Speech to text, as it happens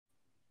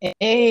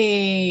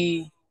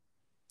Hey,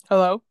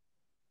 Hello.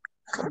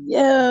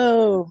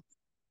 yo,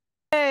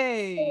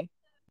 Hey,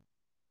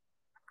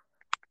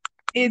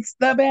 it's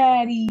the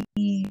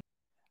baddie.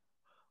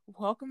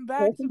 welcome back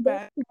to Welcome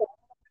back. Back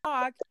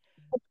Talk.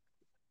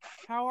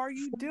 How are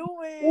you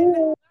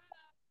doing?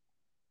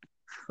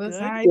 Good.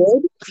 Besides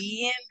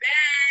being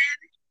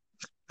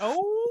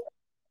Oh,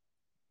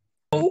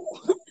 bad.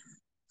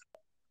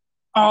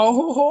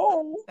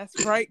 Oh,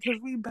 that's right,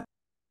 because we back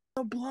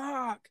on the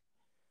block.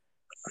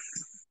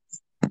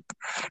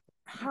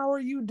 How are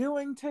you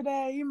doing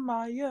today,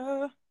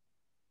 Maya?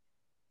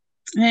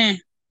 eh.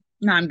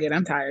 No, I'm good.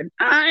 I'm tired.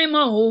 I'm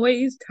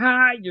always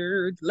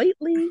tired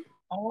lately,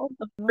 all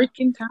the Well,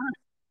 freaking time.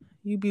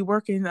 you be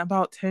working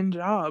about 10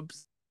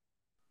 jobs.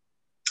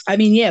 I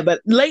mean, yeah,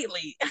 but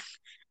lately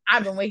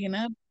I've been waking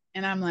up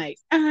and I'm like,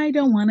 I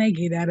don't want to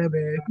get out of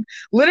bed.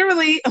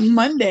 Literally,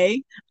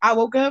 Monday, I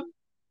woke up,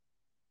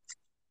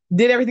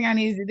 did everything I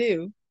needed to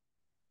do,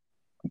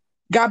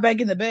 got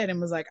back in the bed and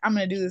was like, I'm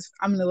gonna do this.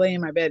 I'm gonna lay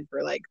in my bed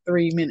for like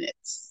 3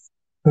 minutes.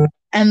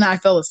 And I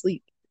fell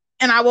asleep.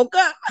 And I woke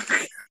up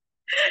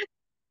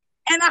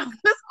and I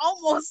was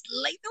almost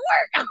late to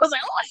work. I was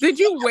like, oh Did shit.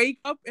 you wake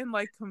up in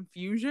like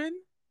confusion?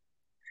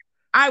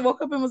 I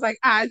woke up and was like,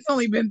 it's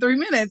only been 3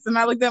 minutes. And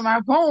I looked at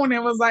my phone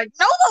and was like,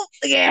 no,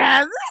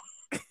 yeah.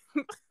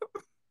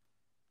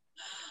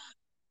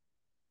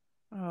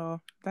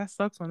 Oh, that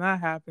sucks when that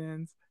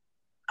happens.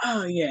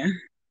 Oh yeah.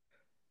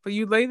 But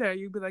you lay there,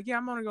 you'd be like, yeah,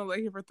 I'm only gonna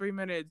lay here for 3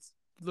 minutes.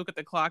 Look at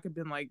the clock, it'd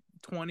been like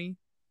 20.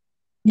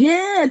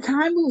 Yeah,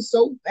 time moves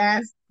so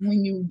fast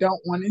when you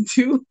don't want it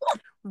to.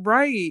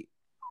 Right.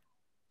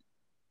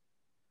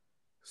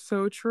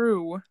 So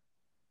true.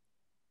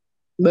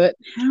 But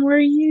how are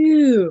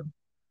you?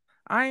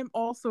 I am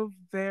also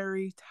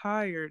very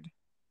tired.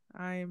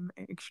 I'm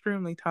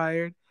extremely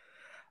tired.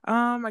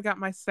 I got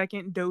my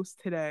second dose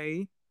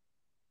today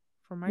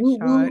for my Woo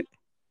shot. woo.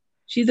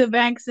 She's a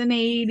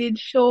vaccinated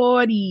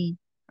shorty.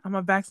 I'm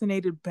a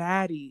vaccinated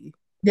baddie.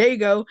 There you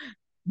go.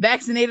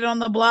 Vaccinated on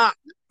the block.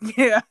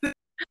 Yeah.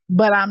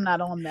 But I'm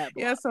not on that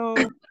Yeah, block.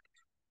 so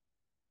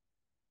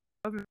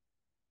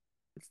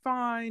it's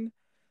fine.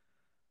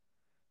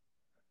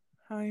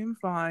 I am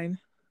fine.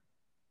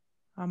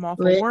 I'm off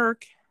of Lit.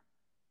 work.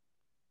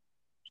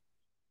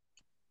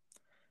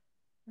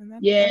 And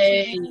that's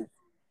Yay. about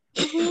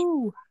it.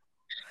 Woohoo. No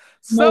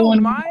So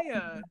one.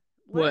 Maya,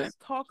 What? let's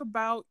talk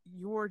about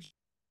your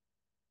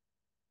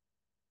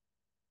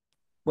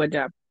What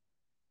job?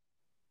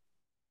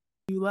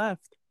 you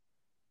left.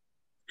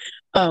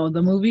 Oh,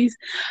 the movies.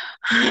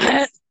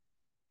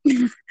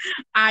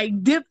 I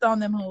dipped on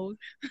them hoes.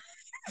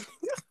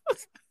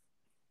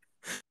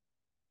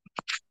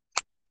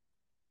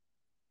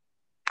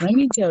 Let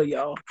me tell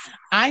y'all,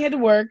 I had to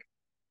work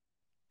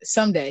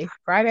someday,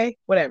 Friday,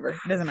 whatever,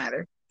 it doesn't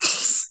matter.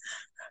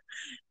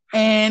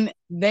 And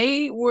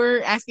they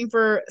were asking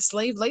for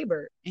slave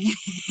labor.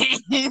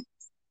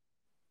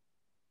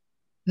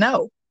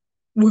 No,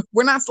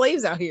 we're not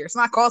slaves out here. It's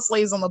not called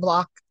slaves on the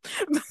block.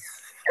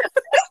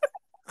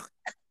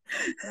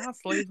 Not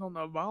slaves on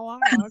the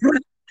block.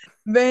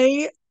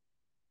 They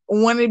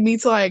wanted me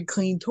to like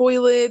clean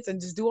toilets and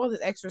just do all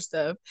this extra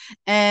stuff.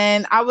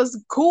 And I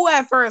was cool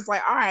at first,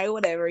 like, all right,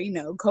 whatever,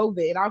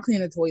 COVID, I'll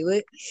clean a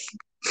toilet.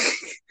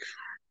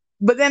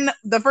 But then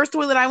the first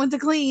toilet I went to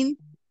clean,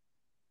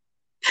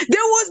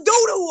 there was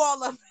doo-doo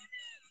all of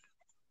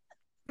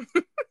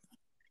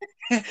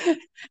it.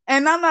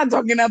 And I'm not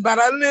talking about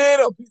a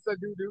little piece of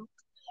doo-doo.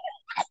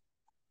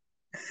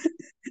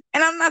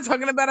 And I'm not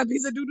talking about a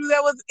piece of doo-doo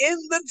that was in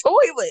the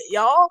toilet,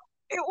 y'all.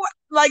 It was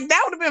like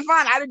that would have been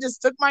fine. I'd have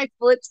just took my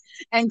foot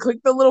and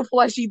clicked the little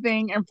flushy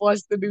thing and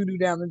flushed the doo-doo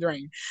down the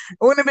drain. It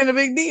wouldn't have been a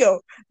big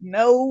deal.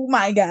 No,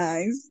 my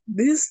guys,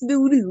 this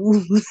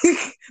doo-doo,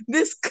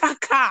 this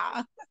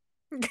caca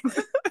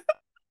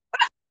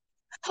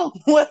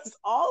was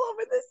all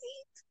over the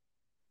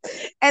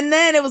seat. And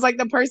then it was like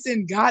the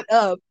person got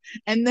up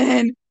and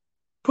then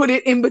put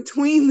it in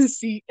between the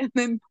seat and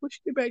then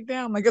pushed it back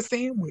down like a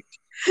sandwich.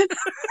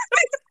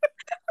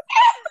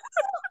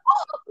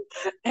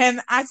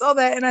 And I saw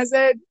that and I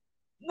said,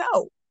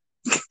 no,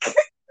 no,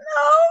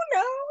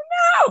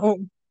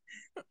 no,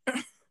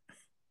 no.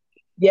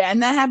 Yeah,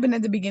 and that happened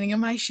at the beginning of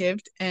my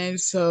shift. And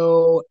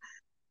so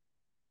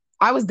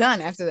I was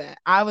done after that.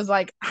 I was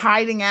like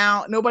hiding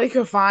out. Nobody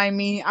could find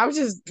me.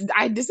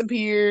 I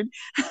disappeared.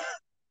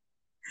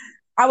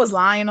 I was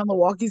lying on the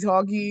walkie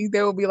talkie.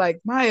 They would be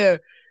like, Maya,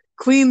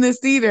 clean this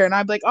theater. And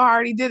I'd be like, oh, I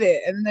already did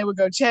it. And then they would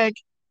go check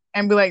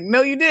and be like,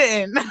 no, you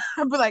didn't.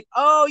 I'd be like,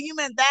 oh, you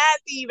meant that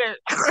theater.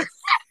 Because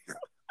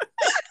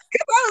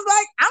I was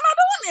like, I'm not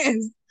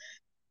doing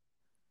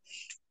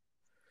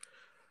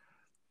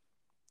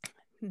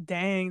this.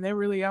 Dang, they're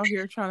really out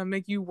here trying to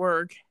make you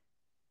work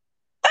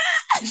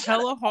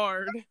hella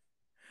hard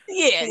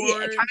Yeah, yeah,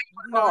 trying to for get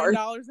nine hard.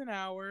 dollars an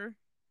hour.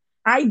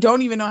 I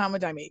don't even know how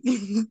much I make.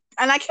 And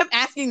I kept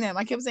asking them,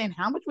 I kept saying,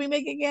 how much we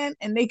make again?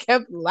 And they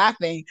kept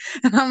laughing.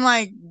 And I'm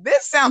like,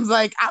 this sounds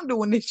like I'm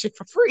doing this shit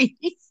for free.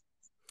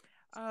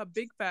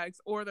 big facts,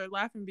 or they're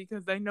laughing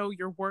because they know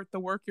the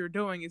work you're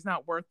doing is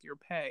not worth your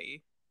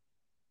pay.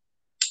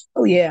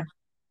 Oh yeah.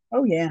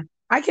 Oh yeah.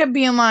 I kept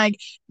being like,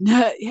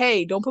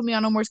 "Hey, don't put me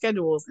on no more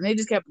schedules," and they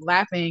just kept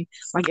laughing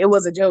like it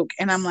was a joke.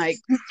 And I'm like,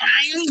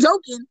 "I ain't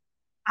joking.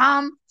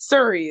 I'm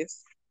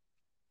serious."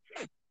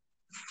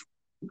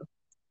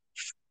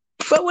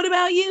 But what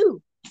about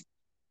you?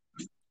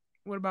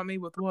 What about me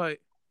with what?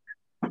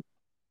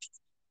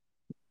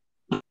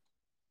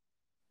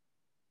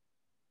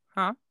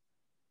 Huh?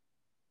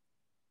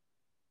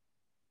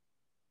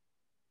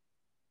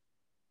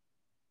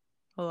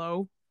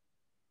 Hello?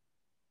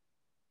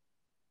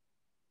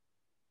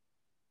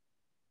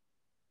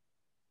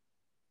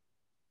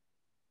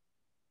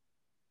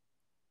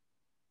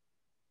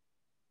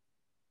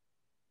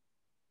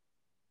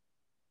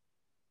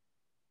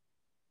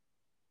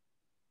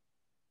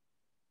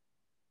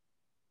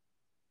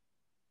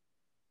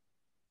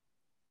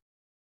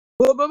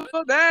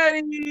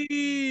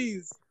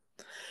 Baddies.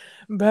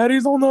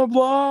 Baddies on the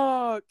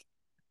block.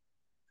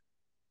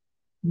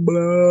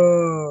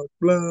 Blah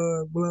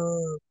blah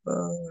blah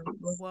blah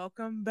blah.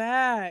 Welcome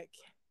back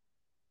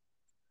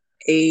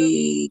to,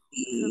 Hey.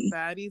 to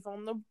Baddies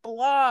on the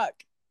Block.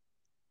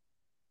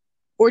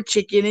 Or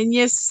chicken in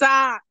your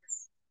sock.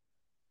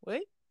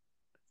 Wait.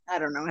 I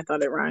don't know. I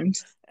thought it rhymed.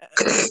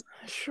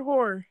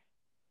 Sure.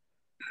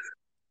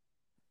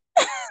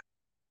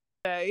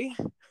 Okay.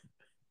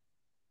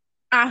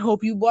 I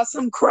hope you bought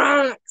some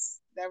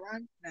Crocs. That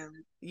rhyme? No.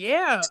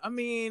 Yeah, I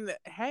mean,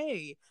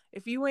 hey,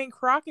 if you ain't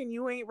crocking,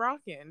 you ain't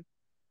rocking.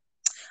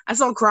 I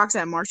saw Crocs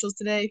at Marshalls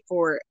today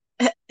for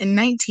in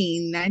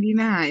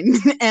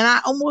 19.99, and I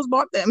almost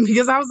bought them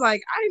because I was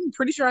like, I'm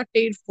pretty sure I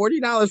paid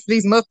 $40 for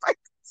these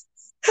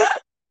motherfuckers.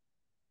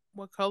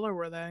 What color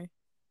were they?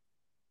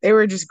 They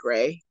were just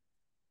gray.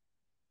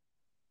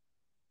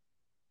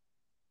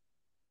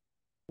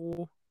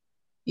 Ooh,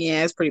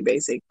 Yeah, it's pretty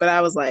basic, but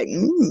I was like,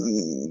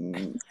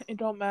 it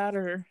don't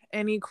matter.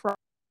 Any croc.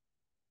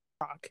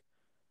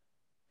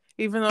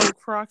 Even though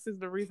Crocs is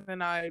the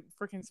reason I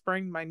freaking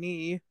sprained my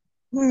knee.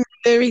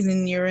 The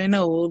reason you're an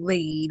old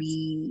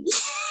lady.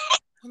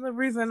 And the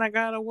reason I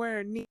gotta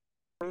wear knee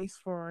brace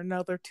for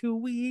another 2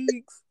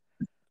 weeks.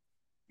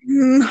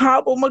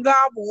 Hobble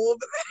magobble.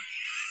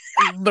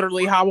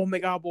 Literally hobble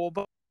McGobble,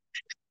 but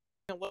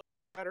it looks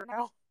better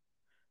now.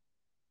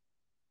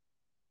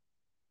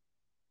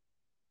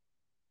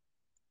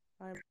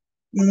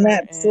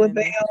 That's what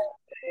they And all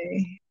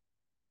say.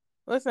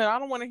 listen, I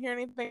don't want to hear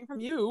anything from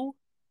you.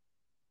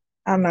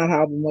 I'm not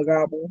hobble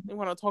magobble. You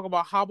want to talk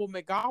about hobble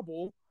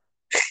McGobble?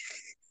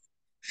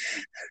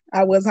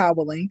 I was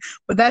hobbling,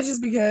 but that's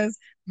just because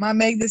my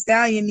Meg the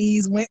Stallion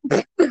knees went.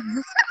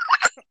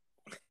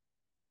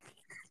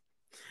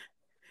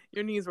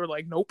 Your knees were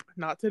like, nope,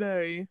 not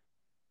today.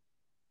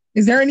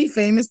 Is there any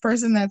famous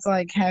person that's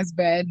like has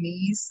bad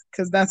knees?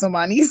 Because that's what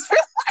my knees are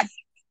like.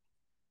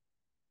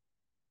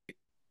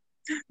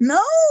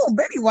 No,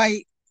 Betty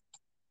White.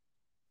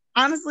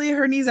 Honestly,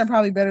 her knees are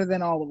probably better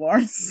than all of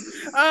ours.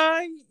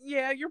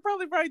 Yeah, you're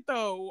probably right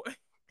though.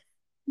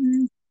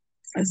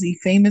 I see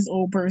famous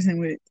old person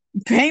with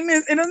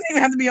famous. It doesn't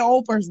even have to be an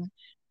old person.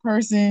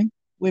 Person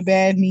with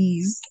bad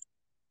knees.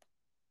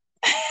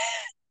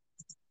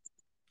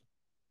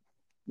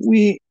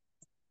 With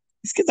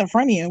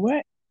schizophrenia.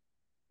 What?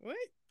 What?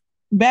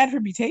 Bad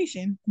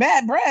reputation.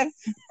 Bad breath.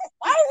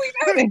 Why do we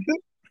know this?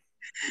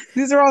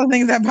 These are all the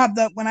things that popped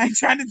up when I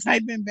tried to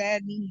type in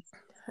bad knees.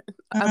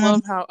 I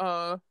love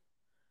how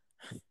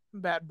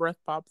bad breath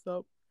pops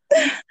up.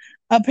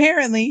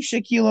 Apparently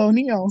Shaquille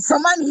O'Neal. So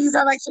my knees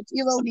are like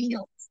Shaquille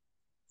O'Neal.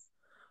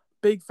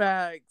 Big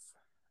facts.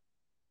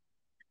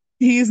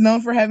 He is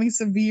known for having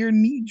severe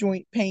knee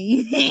joint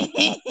pain.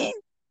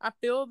 I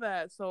feel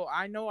that, so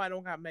I know I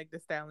don't got Meg the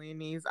Stallion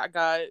knees. I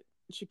got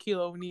Shaquille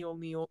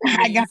O'Neal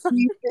I got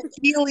knees.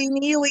 these Shaquille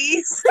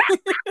Neelies.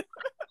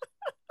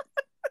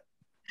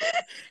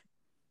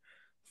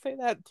 Say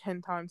that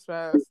 10 times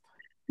fast.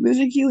 The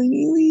Shaquille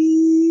Neelies.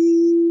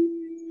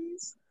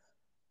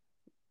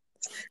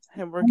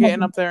 And we're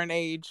getting up there in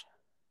age.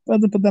 I'm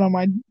about to put that on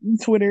my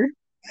Twitter.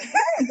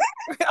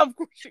 Of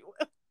course you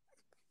will.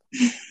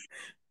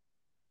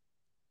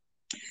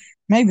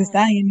 Meg the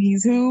Stallion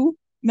knees. Who?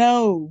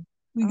 No.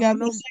 We got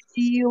the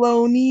Shaquille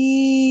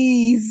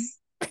O'Neals.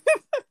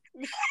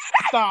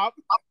 Stop.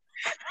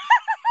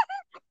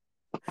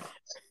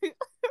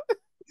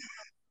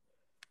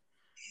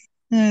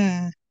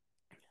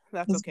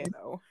 That's okay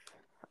though.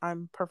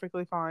 I'm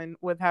perfectly fine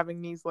with having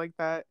knees like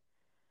that.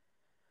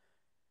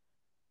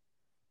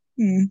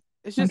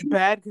 It's just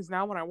bad because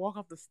now when I walk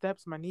up the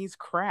steps, my knees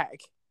crack.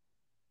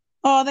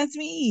 Oh, that's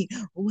me.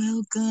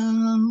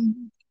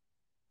 Welcome.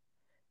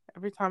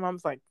 Every time I'm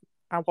like,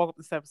 I walk up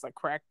the steps, like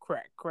crack,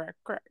 crack, crack,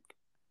 crack.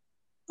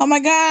 Oh my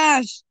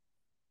gosh.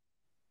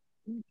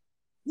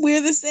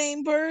 We're the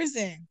same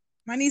person.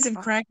 My knees have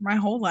cracked my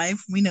whole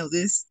life. We know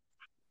this.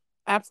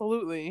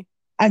 Absolutely.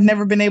 I've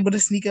never been able to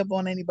sneak up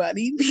on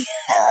anybody.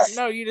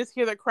 No, you just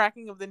hear the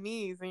cracking of the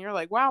knees and you're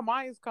like, wow,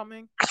 Maya's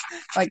coming.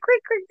 Like,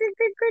 crick, crick, crick,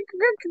 crick, crick,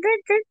 crick,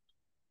 crick, crick.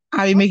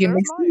 I be making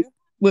mixes.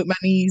 with my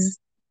knees.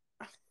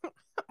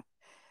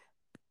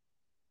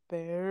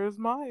 There's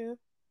Maya.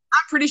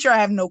 I'm pretty sure I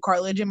have no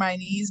cartilage in my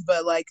knees,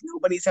 but like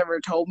nobody's ever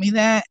told me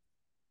that.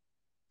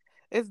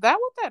 Is that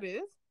what that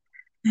is?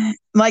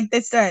 Like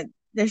that's that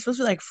there's supposed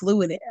to be like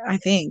fluid, I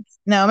think.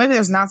 No, maybe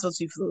there's not supposed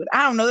to be fluid.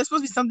 I don't know. There's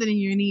supposed to be something in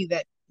your knee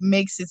that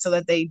makes it so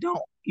that they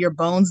don't your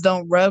bones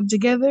don't rub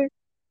together.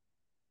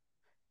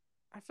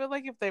 I feel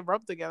like if they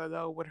rub together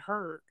though, it would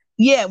hurt.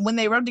 Yeah, when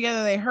they rub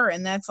together they hurt,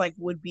 and that's like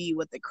would be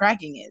what the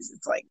cracking is.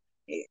 It's like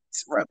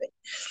it's rubbing.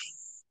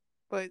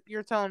 But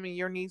you're telling me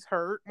your knees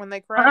hurt when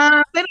they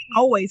crack? They don't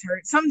always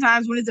hurt.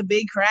 Sometimes when it's a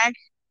big crack,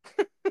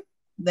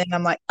 then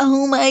I'm like,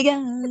 oh my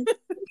god.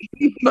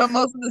 But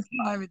most of the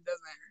time it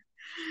doesn't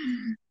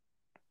hurt.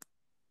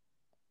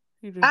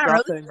 You I just don't know.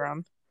 dropped it in the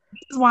ground.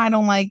 This is why I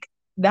don't like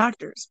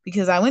doctors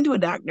because I went to a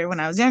doctor when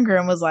I was younger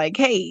and was like,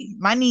 "Hey,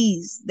 my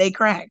knees they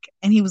crack,"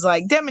 and he was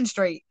like,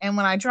 "Demonstrate." And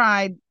when I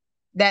tried,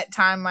 that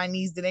time my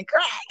knees didn't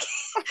crack.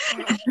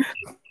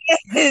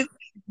 Then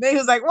he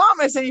was like, "Well, I'm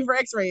gonna send you for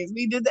X-rays."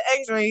 We did the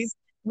X-rays.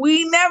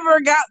 We never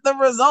got the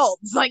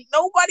results. Like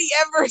nobody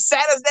ever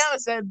sat us down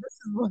and said, "This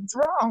is what's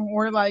wrong."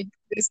 We're like,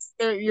 "This,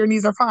 your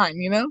knees are fine,"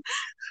 you know.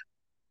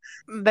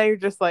 They're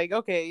just like,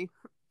 okay,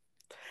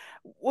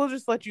 we'll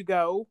just let you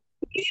go.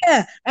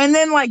 Yeah. And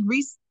then like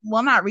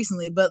well, not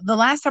recently, but the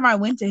last time I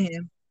went to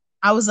him,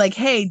 I was like,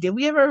 "Hey, did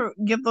we ever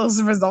get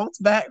those results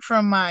back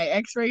from my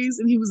X-rays?"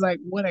 And he was like,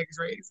 "What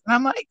X-rays?" And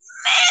I'm like,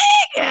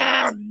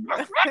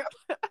 "Nigga!"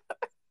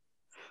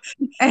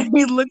 And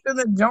he looked at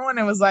the joint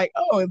and was like,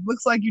 "Oh, it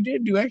looks like you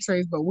did do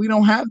X-rays, but we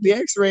don't have the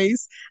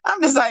X-rays."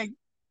 I'm just like,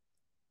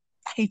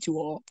 I hate you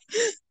all.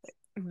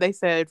 They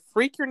said,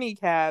 freak your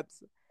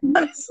kneecaps,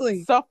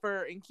 Honestly,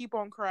 suffer, and keep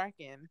on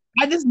cracking.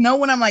 I just know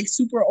when I'm like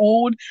super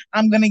old,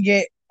 I'm gonna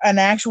get an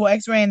actual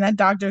X-ray, and that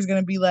doctor is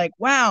gonna be like,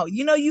 "Wow,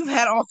 you know you've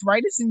had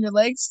arthritis in your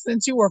legs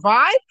since you were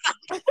 5."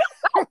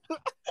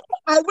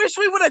 I wish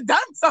we would have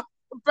done something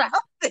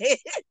about this.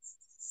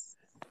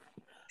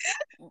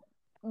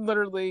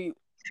 Literally,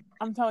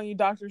 I'm telling you,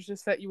 doctors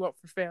just set you up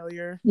for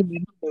failure. Yeah,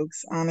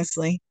 folks,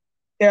 honestly,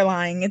 they're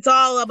lying. It's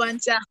all a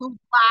bunch of hoopla.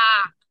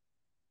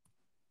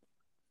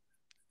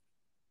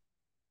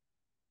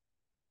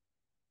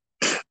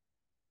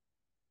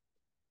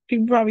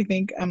 People probably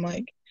think I'm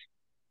like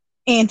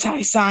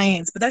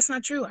anti-science, but that's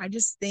not true. I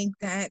just think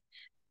that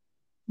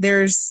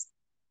there's,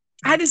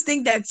 I just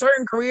think that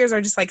certain careers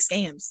are just like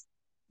scams,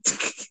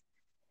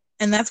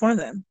 and that's one of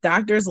them.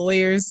 Doctors,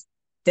 lawyers,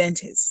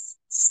 dentists,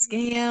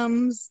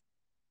 scams.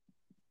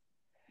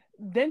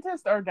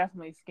 Dentists are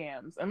definitely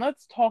scams, and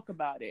let's talk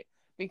about it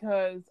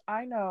because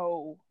I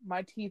know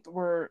my teeth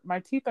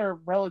are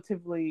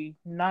relatively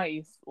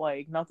nice,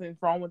 like nothing's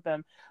wrong with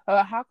them.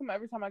 How come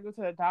every time I go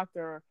to the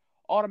doctor,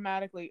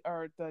 automatically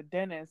or the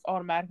dentist,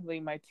 automatically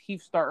my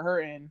teeth start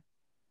hurting?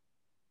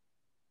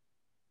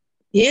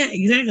 Yeah,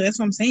 exactly. That's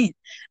what I'm saying.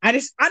 I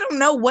don't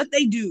know what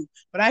they do,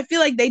 but I feel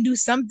like they do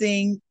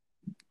something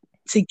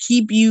to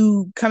keep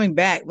you coming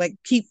back, like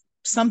keep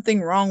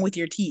something wrong with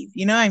your teeth.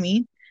 You know what I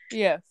mean?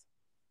 Yes.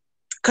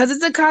 Because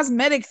it's a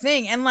cosmetic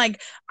thing. And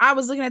like I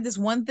was looking at this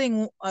one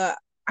thing, I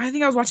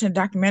think I was watching a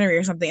documentary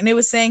or something, and it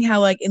was saying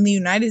how like in the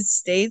United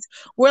States,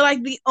 we're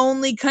like the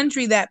only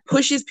country that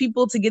pushes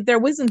people to get their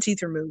wisdom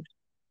teeth removed.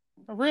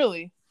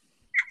 Really?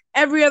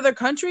 Every other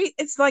country,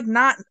 it's like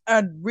not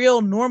a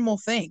real normal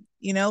thing.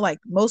 You know, like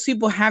most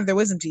people have their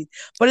wisdom teeth.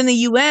 But in the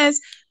US,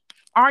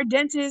 our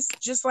dentists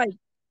just like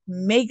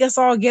make us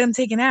all get them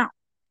taken out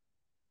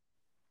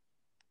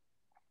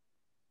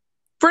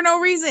for no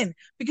reason.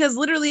 Because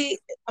literally,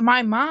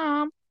 my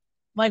mom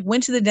like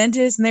went to the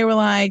dentist and they were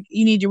like,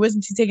 "You need your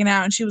wisdom teeth taken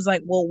out," and she was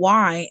like, "Well,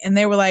 why?" And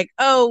they were like,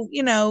 "Oh,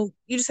 you know,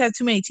 you just have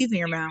too many teeth in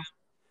your mouth."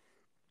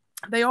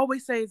 They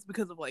always say it's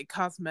because of like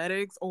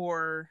cosmetics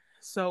or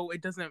so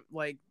it doesn't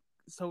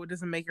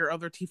make your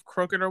other teeth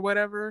crooked or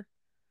whatever.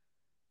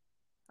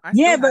 I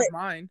Yeah, still but have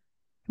mine.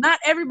 not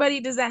everybody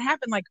does that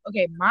happen. Like,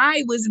 okay,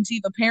 my wisdom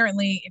teeth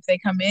apparently, if they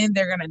come in,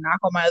 they're gonna knock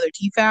all my other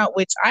teeth out,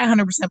 which I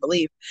 100%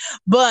 believe.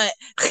 But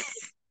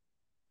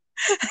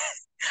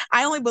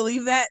I only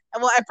believe that.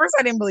 Well, at first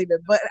I didn't believe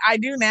it, but I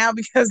do now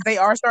because they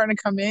are starting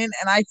to come in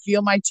and I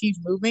feel my teeth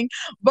moving.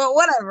 But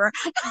whatever.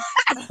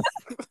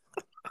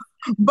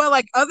 But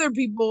like other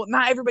people,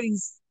 not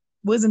everybody's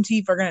wisdom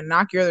teeth are gonna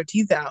knock your other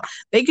teeth out.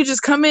 They could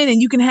just come in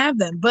and you can have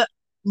them. But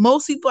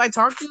most people I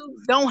talk to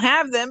don't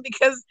have them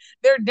because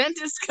their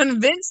dentist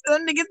convinced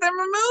them to get them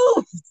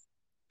removed.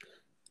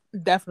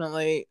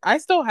 Definitely. I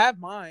still have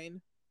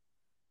mine.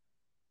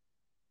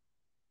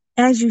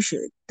 As you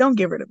should. Don't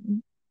get rid of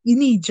them. You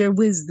need your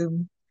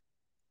wisdom.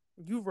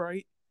 You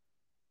right.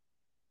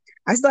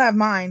 I still have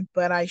mine,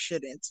 but I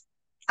shouldn't.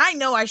 I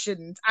know I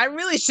shouldn't. I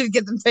really should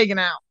get them taken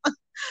out.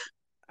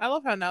 I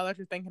love how now that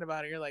you're thinking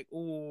about it, you're like,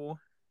 ooh.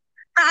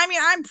 I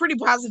mean, I'm pretty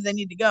positive they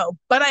need to go,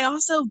 but I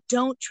also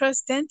don't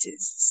trust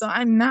dentists, so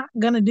I'm not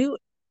gonna do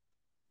it.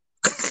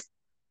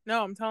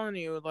 No, I'm telling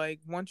you, like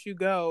once you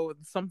go,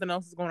 something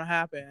else is gonna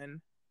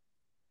happen.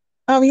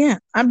 Oh yeah,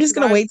 I'm just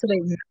 'Cause gonna wait till they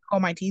knock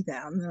all my teeth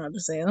out, and then I'll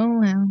just say, "Oh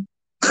well."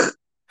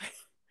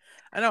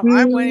 I know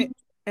I Mm, went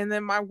And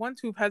then my one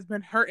tooth has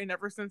been hurting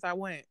ever since I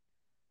went.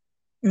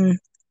 Mm.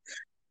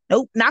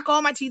 Nope, knock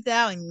all my teeth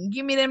out and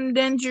give me them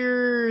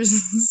dentures.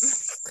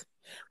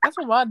 That's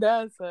what my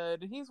dad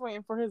said. He's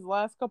waiting for his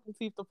last couple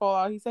teeth to fall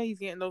out. He said he's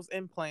getting those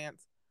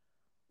implants.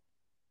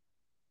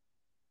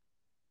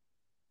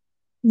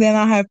 Then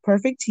I'll have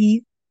perfect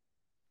teeth.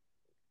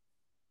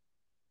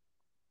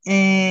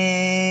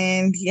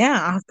 And yeah,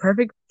 I have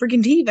perfect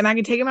freaking teeth, and I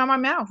can take them out my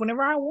mouth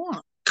whenever I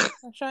want.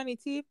 Shiny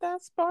teeth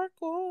that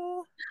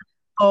sparkle.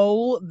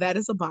 Oh, that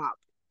is a bop.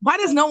 Why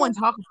does no one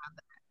talk about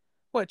that?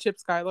 What, Chip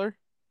Skylar?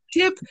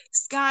 Chip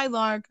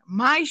Skylark,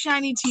 My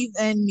Shiny Teeth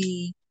and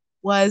Me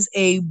was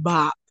a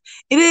bop.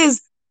 It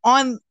is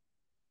on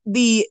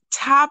the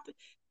top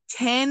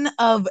 10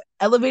 of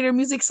elevator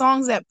music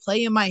songs that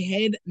play in my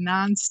head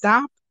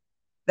nonstop.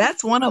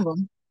 That's one of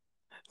them.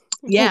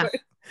 Yeah. What?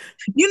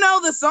 You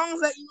know the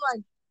songs that you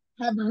like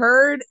have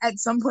heard at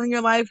some point in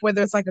your life,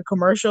 whether it's like a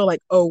commercial,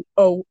 like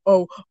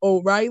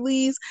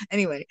O'Reilly's,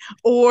 anyway,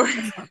 or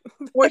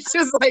or it's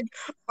just like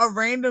a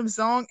random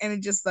song and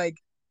it just like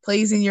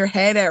plays in your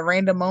head at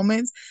random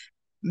moments.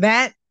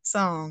 That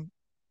song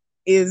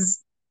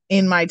is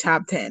in my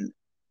top 10.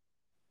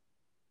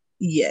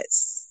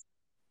 Yes.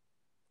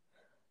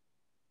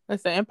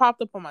 Listen, it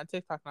popped up on my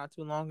TikTok not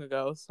too long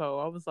ago. So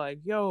I was like,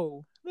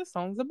 yo, this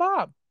song's a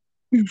bop.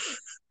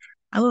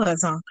 I love that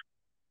song.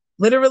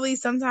 Literally,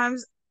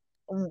 sometimes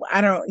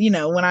I don't,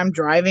 when I'm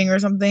driving or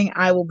something,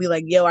 I will be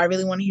like, yo, I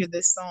really want to hear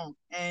this song.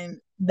 And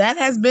that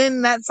has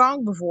been that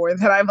song before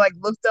that I've like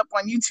looked up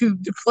on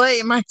YouTube to play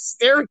in my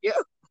stereo.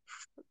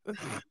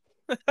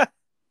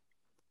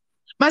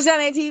 My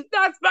shiny teeth,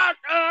 that's back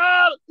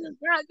up.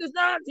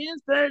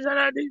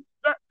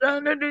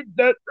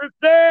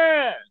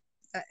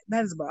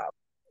 That is Bob.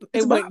 It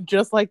It's Bob. went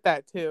just like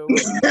that, too.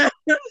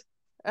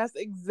 That's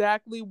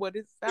exactly what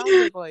it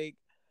sounded like.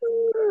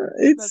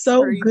 It's That's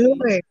so crazy.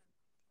 good.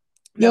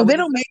 Yo, Now, they what is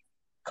don't make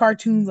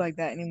cartoons like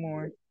that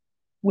anymore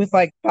with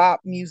like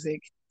pop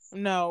music.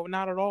 No,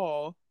 not at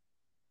all.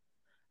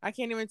 I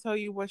can't even tell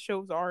you what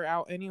shows are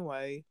out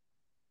anyway.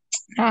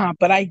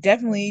 But I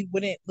definitely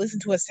wouldn't listen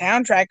to a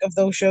soundtrack of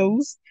those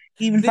shows,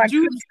 even if I Did could.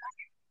 you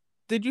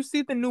did you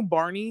see the new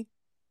Barney?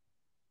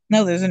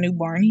 No, there's a new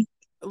Barney.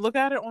 Look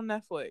at it on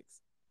Netflix.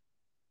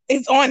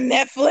 It's on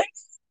Netflix.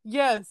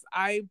 Yes,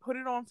 I put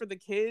it on for the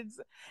kids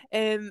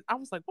and I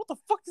was like, what the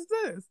fuck is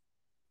this?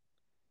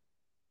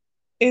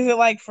 Is it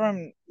like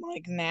from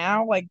like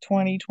now, like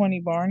 2020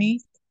 Barney?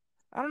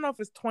 I don't know if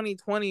it's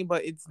 2020,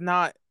 but it's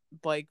not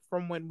like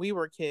from when we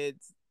were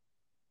kids.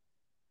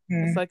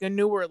 It's Hmm. like a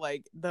newer,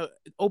 like the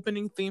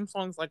opening theme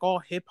song's like all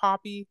hip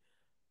hoppy.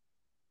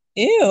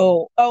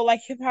 Ew. Oh, like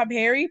Hip Hop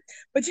Harry.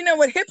 But you know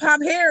what? Hip Hop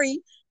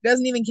Harry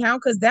doesn't even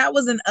count because that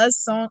was an Us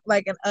song,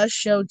 like an Us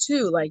show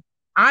too. Like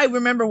I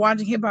remember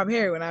watching Hip Hop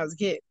Harry when I was a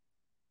kid.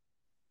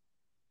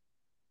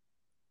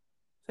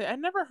 See, I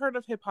never heard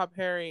of Hip Hop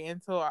Harry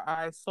until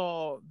I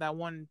saw that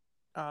one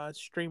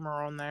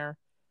streamer on there.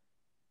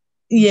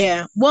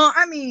 Yeah. Well,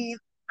 I mean,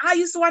 I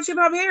used to watch Hip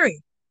Hop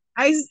Harry.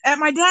 At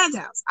my dad's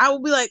house. I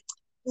would be like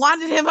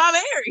watching Hip Hop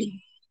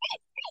Harry.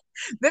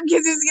 Them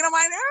kids used to get on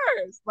my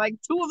nerves. Like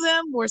two of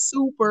them were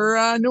super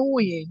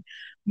annoying.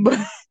 But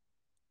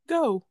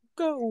Go,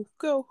 go,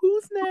 go.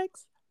 Who's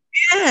next?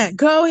 yeah,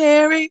 go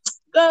Harry,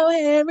 go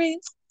Harry.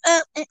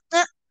 Uh, uh,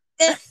 uh,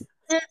 uh,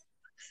 uh.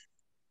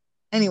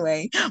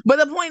 Anyway, but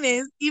the point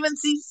is, even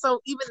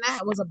that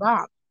was a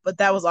bop, but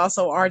that was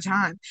also our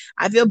time.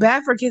 I feel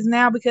bad for kids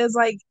now because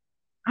like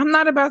I'm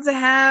not about to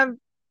have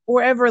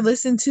or ever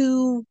listen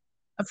to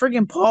a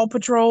freaking Paw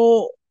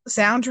Patrol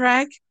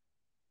soundtrack.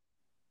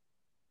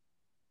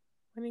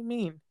 What do you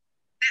mean?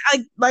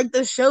 Like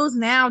the shows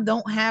now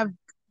don't have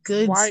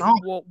good Why?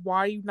 songs. Well, why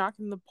are you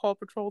knocking the Paw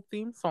Patrol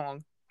theme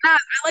song? I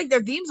like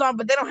their theme song,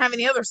 but they don't have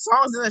any other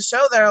songs in the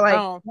show that are like,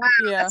 Oh, wow,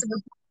 yeah, that's a good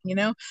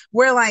song.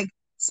 Where like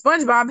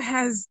SpongeBob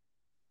has,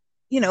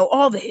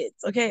 all the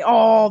hits, okay?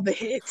 All the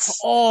hits.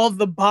 all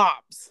the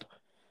bops.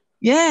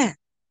 Yeah.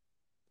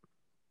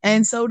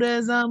 And so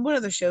does what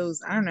other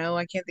shows? I don't know.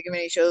 I can't think of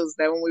any shows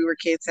that when we were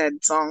kids had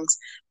songs,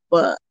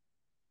 but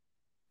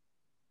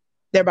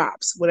they're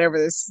bops. Whatever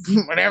this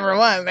whatever it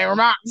was, they were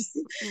bops.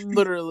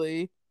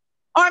 Literally.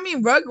 Oh, I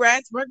mean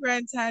Rugrats.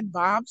 Rugrats had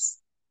bops.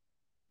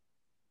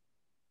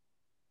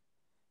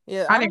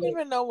 Yeah, I I didn't don't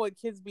really even know what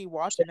kids be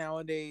watching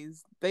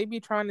nowadays. They be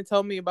trying to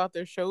tell me about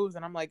their shows,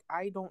 and I'm like,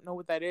 I don't know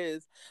what that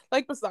is.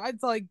 Like,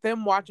 besides like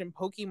them watching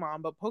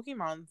Pokemon, but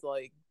Pokemon's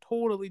like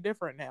totally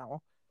different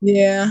now.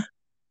 Yeah,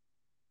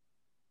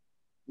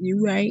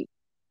 you right.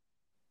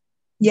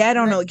 Yeah, I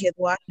don't know Ne- what kids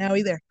watch now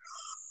either.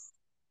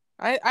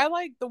 I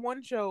like the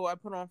one show I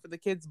put on for the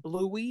kids,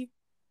 Bluey.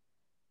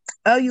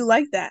 Oh, you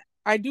like that.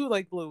 I do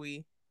like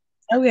Bluey.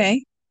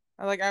 Okay.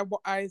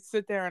 I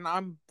sit there and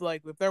I'm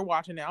like, if they're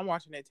watching it, I'm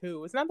watching it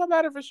too. It's not that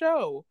bad of a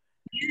show.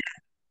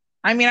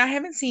 I mean, I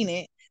haven't seen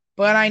it,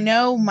 but I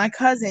know my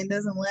cousin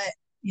doesn't let,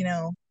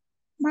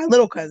 my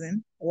little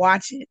cousin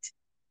watch it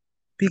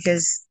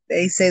because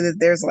they say that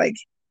there's like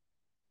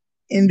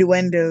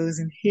innuendos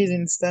and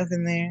hidden stuff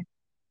in there.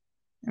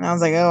 And I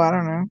was like, oh, I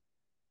don't know.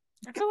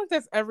 I feel like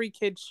that's every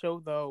kid's show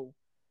though.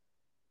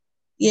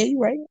 Yeah, you're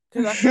right.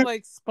 Because I feel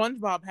like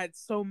SpongeBob had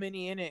so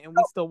many in it, and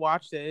we still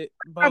watched it,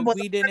 but was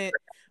we not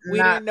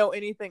didn't know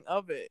anything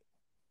of it.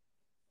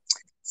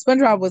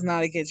 SpongeBob was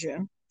not a kid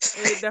show.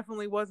 It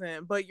definitely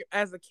wasn't. But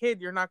as a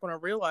kid, you're not going to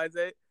realize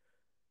it.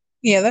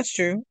 Yeah, that's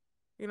true.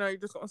 You know, you're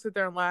just going to sit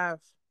there and laugh.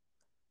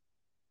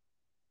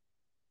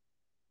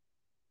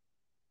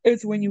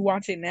 It's when you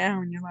watch it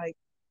now and you're like,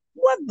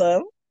 what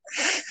the?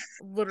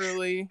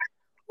 Literally.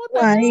 What the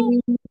Why hell?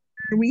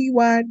 are we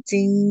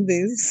watching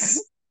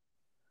this?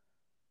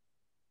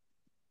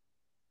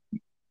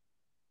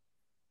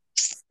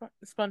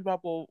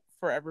 SpongeBob will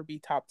forever be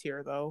top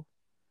tier, though.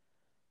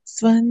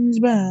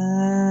 SpongeBob.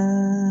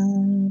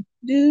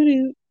 Do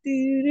do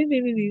do do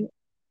do do.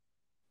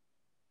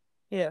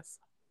 Yes.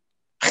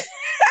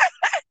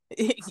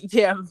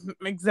 Yeah,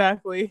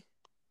 exactly.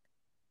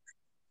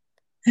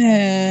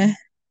 Anyway,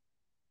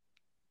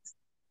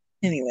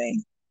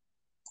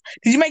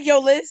 did you make your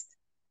list?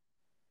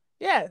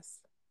 Yes.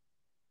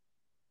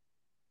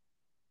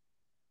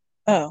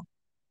 Oh,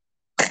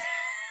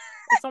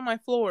 It's on my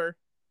floor.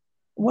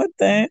 what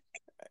the?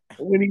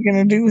 What are you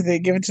gonna do with it?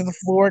 Give it to the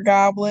floor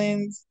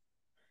goblins?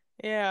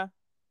 Yeah.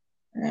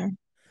 Yeah.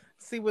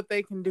 See what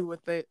they can do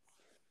with it.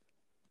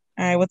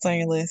 All right, what's on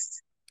your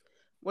list?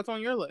 What's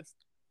on your list?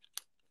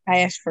 I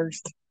asked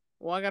first.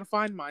 Well, I gotta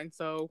find mine,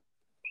 so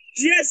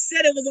Just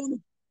said it was on the.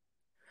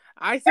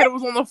 I said it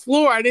was on the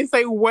floor. I didn't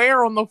say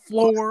where on the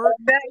floor.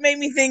 That made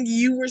me think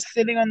you were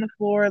sitting on the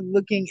floor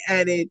looking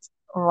at it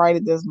right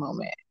at this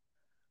moment.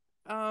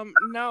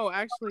 No,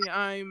 actually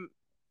I'm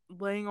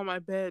laying on my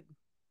bed.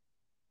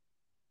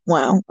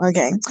 Wow.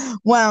 Okay.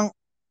 Well,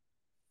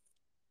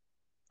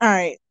 all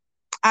right.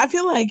 I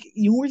feel like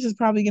yours is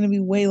probably going to be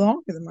way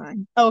longer than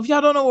mine. Oh, if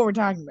y'all don't know what we're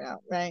talking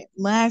about, right?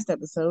 Last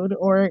episode,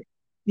 or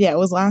yeah, it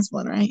was last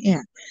one, right?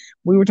 Yeah.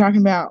 We were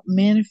talking about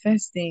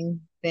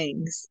manifesting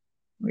things.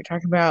 We were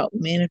talking about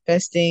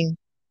manifesting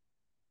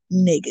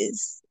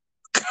niggas.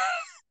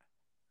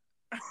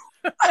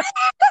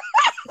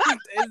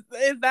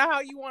 Is that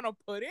how you want to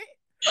put it?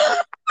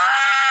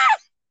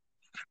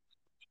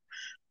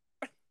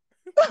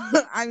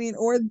 I mean,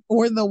 or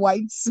the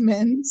white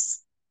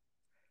men's.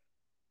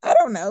 I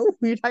don't know.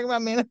 We were talking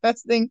about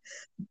manifesting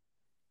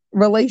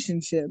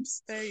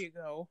relationships. There you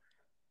go.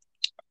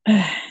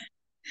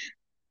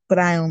 But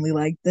I only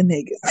like the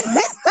niggas.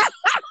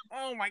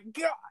 Oh my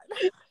god.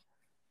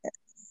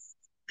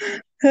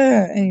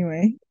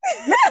 Anyway.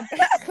 I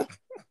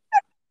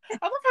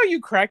love how you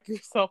crack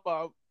yourself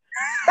up.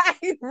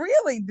 I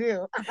really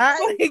do.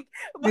 I do.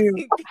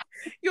 Like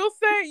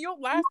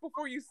you'll laugh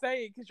before you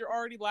say it because you're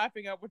already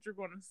laughing at what you're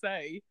going to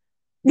say.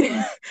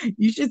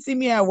 You should see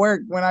me at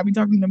work when I be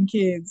talking to them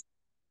kids.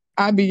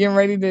 I be getting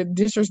ready to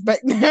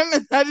disrespect them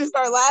and I just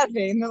start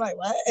laughing. And they're like,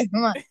 what?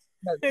 I'm like,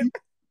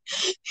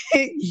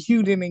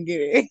 you didn't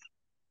get it.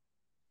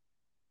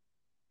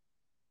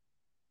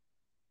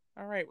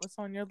 All right, what's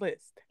on your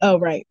list? Oh,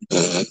 right.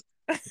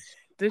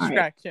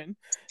 Distraction.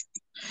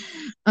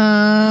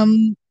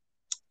 Right.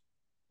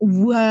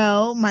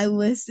 Well, my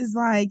list is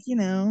like,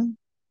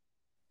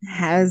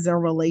 has a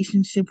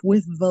relationship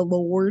with the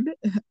Lord,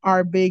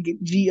 our big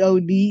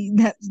God.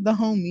 That's the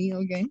homie,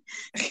 okay?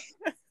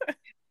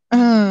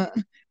 uh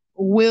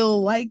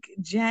will like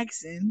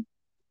Jackson.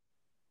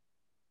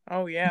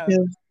 Oh yeah.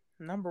 Because,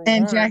 Number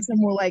and one. Jackson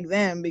will like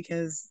them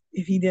because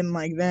if he didn't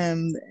like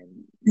them,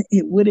 then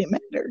it wouldn't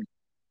matter.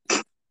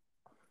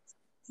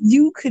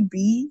 You could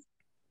be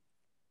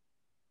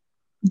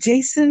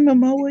Jason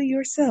Momoa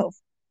yourself.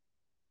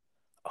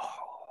 Oh,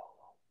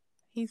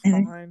 he's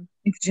And fine.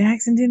 if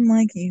Jackson didn't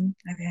like you,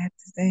 I'd have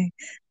to say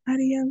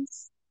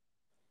adios.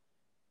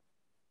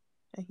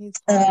 And he's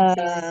fine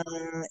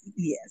too.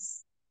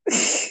 Yes.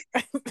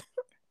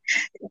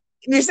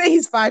 Can you say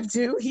he's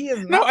 5'2"? He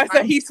is No, not. I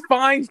said he's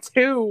fine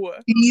too.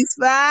 He's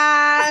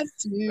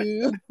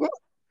 5'2".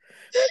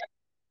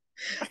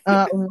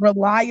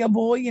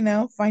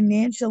 Reliable,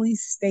 financially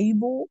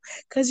stable.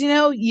 Cause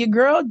your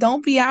girl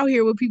don't be out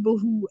here with people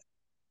who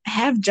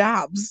have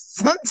jobs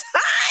sometimes.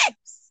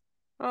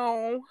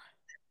 Oh.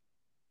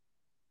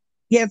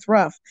 Yeah, it's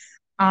rough.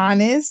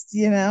 Honest,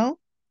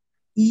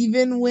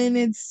 even when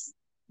it's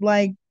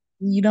like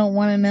you don't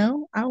want to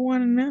know, I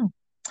want to know.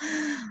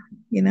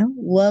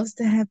 Loves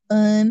to have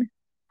fun.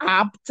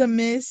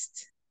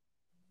 Optimist.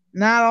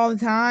 Not all the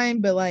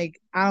time, but like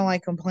I don't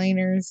like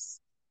complainers.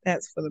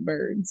 That's for the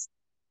birds.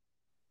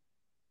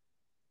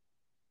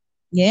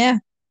 Yeah.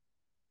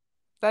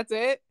 That's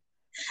it?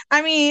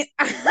 I mean,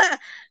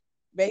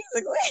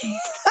 basically.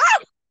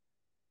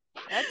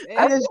 That's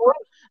I it? said,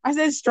 I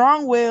said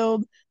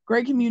strong-willed,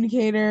 great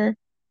communicator,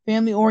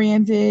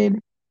 family-oriented,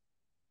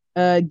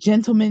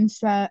 gentleman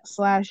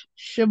slash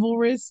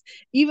chivalrous.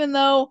 Even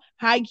though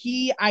high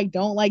key, I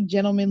don't like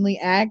gentlemanly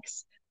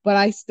acts, but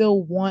I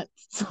still want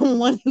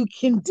someone who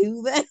can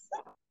do that.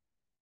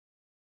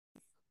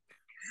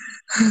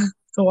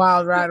 It's a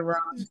wild ride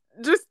around.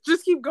 Just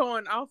keep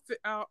going. I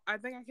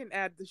think I can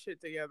add the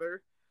shit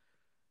together.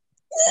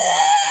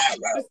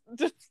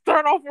 Just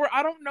start off where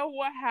I don't know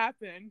what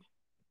happened.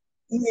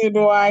 Neither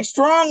do I.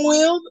 Strong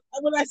willed.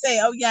 What did I say?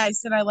 Oh yeah, I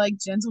said I like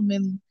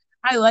gentlemen.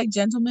 I like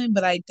gentlemen,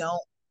 but I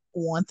don't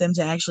want them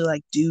to actually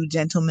like do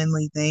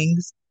gentlemanly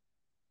things.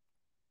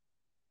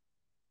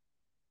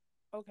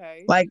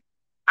 Okay. Like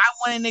I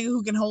want a nigga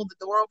who can hold the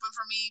door open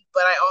for me,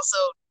 but I also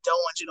don't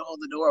want you to hold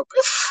the door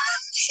open.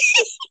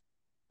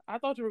 I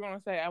thought you were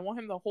gonna say I want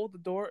him to hold the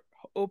door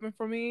open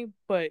for me,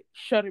 but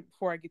shut it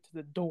before I get to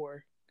the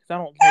door because I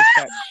don't like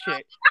that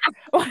shit.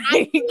 I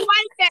do Like,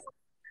 like that.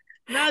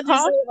 Not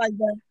just say huh? it like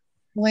that.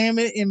 Slam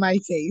it in my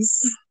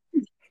face.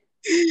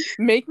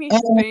 Make me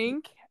Oh,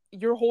 think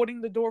you're holding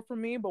the door for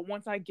me, but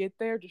once I get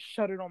there, just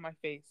shut it on my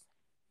face.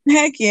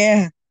 heck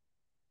yeah.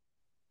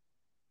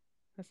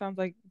 That sounds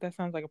like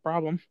a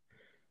problem.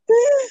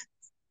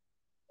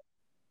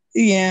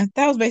 Yeah,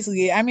 that was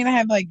basically it. I mean, I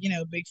have like,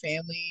 big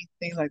family,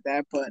 things like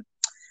that, but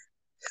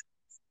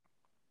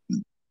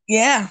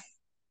yeah.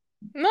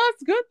 No,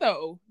 it's good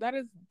though. That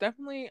is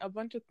definitely a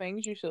bunch of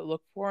things you should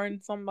look for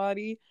in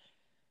somebody,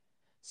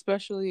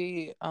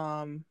 especially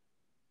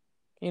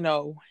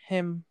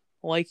him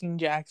liking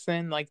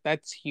Jackson. Like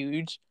that's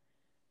huge.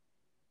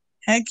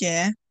 Heck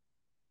yeah.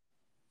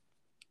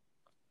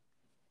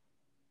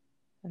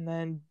 And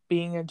then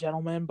being a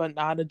gentleman, but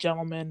not a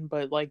gentleman,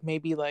 but like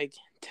maybe like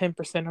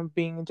 10% of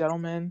being a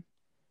gentleman.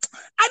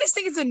 I just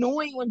think it's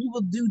annoying when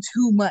people do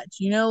too much,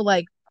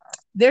 like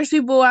there's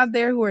people out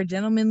there who are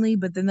gentlemanly,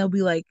 but then they'll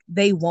be like,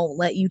 they won't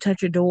let you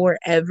touch your door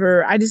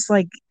ever. I just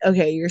like,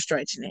 okay, you're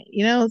stretching it.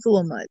 It's a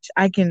little much.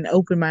 I can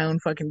open my own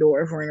fucking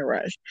door if we're in a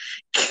rush.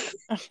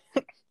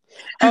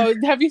 Oh,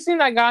 have you seen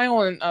that guy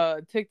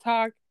on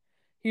TikTok?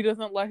 He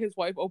doesn't let his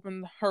wife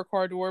open her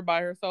car door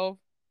by herself.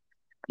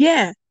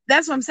 Yeah,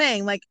 that's what I'm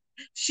saying. Like,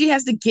 she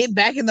has to get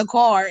back in the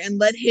car and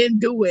let him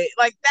do it.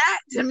 Like that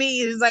to me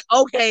is like,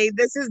 okay,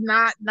 this is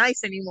not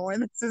nice anymore.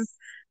 This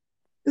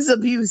is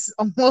abuse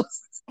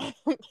almost.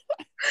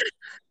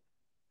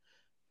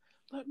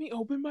 Let me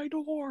open my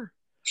door.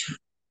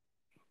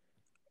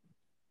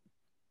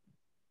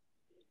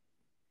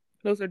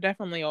 Those are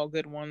definitely all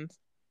good ones.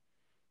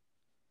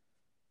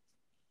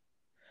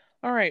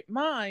 All right,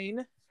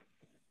 mine.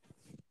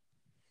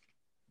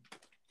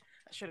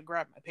 I should have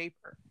grabbed my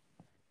paper.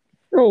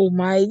 Oh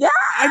my god.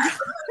 I got,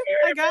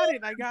 I got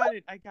it. I got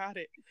it. I got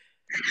it.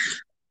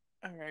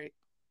 All right.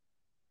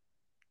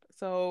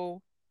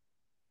 So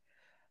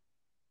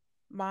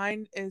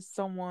mine is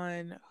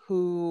someone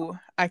who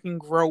I can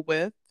grow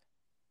with.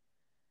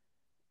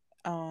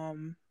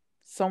 Um,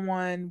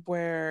 Someone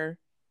where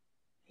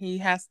he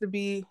has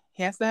to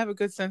have a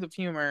good sense of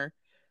humor.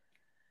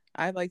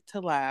 I like to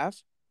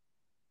laugh.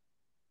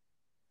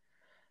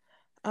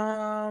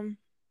 Um,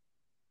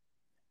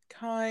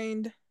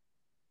 kind,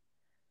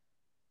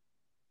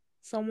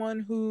 someone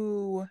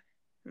who,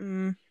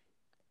 trying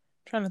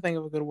to think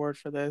of a good word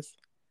for this.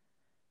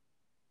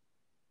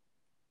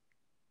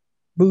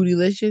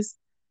 Bootylicious.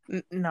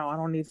 No, I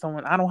don't need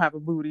someone. I don't have a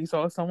booty,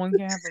 so if someone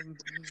can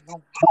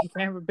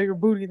have a bigger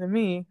booty than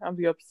me, I'll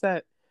be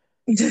upset.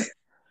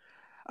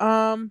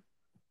 Um,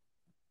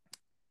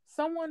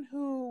 Someone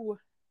who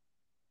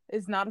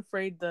is not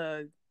afraid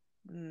to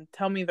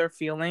tell me their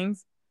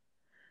feelings,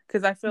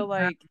 because I feel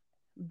like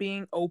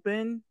being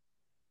open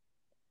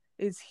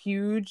is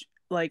huge.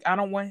 Like I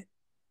don't want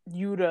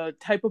you to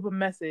type up a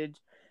message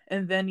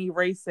and then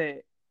erase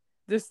it.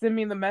 Just send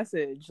me the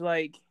message.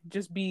 Like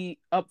just be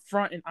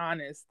upfront and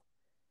honest,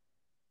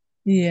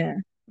 Yeah.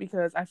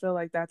 because I feel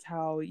like that's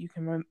how you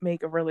can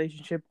make a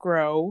relationship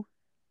grow.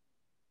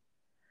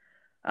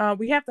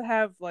 We have to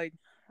have like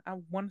I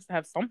want us to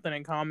have something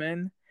in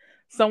common.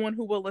 Someone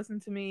who will listen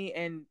to me,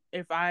 and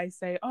if I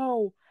say,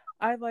 "Oh,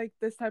 I like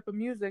this type of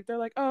music," they're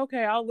like, "Oh,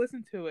 okay, I'll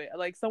listen to it."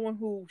 Like someone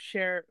who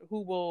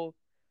will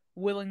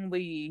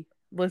willingly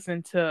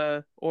listen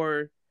to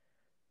or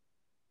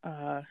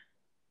uh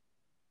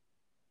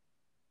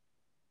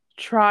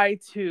try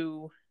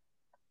to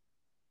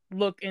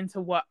look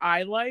into what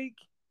I like,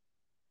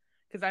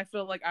 because I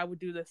feel like I would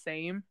do the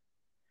same.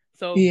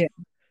 So if Yeah.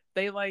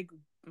 they like,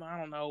 I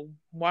don't know,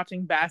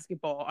 watching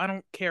basketball, I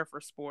don't care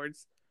for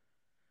sports,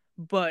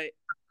 but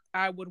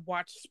I would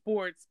watch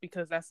sports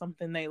because that's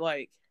something they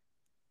like.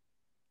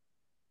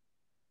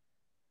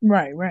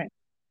 Right, right.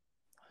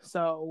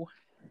 So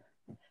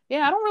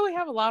yeah, I don't really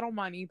have a lot on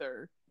mine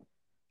either.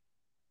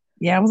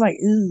 Yeah, I was like,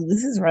 ooh,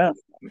 this is rough.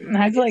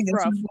 I It feel is like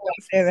there's rough. people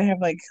out there that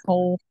have like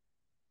whole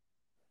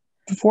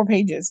 4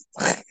 pages.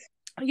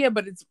 Yeah,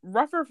 but it's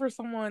rougher for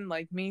someone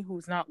like me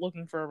who's not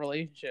looking for a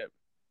relationship.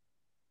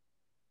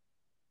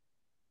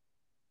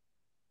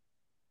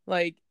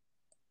 Like,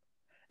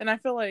 and I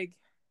feel like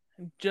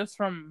just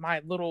from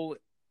my little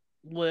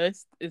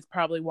list is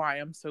probably why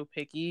I'm so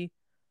picky.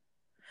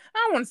 I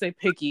don't want to say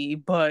picky,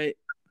 but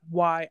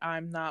why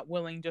I'm not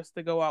willing just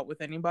to go out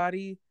with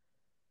anybody.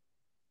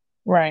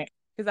 Right.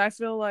 Because I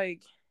feel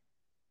like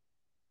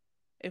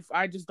if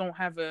I'm just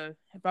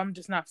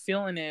not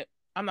feeling it,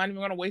 I'm not even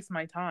going to waste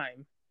my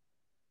time.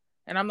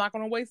 And I'm not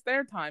going to waste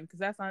their time because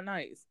that's not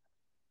nice.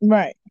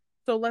 Right.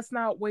 So let's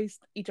not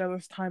waste each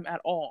other's time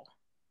at all.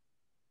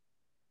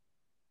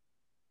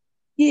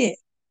 Yeah.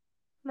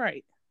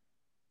 Right.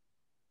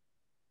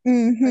 Like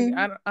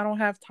Mm-hmm. I don't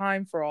have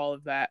time for all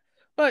of that.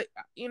 But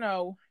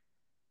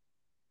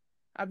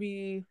I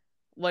be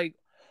like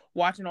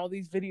watching all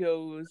these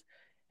videos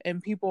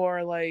and people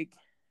are like,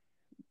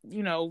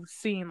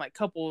 seeing like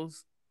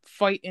couples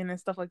fighting and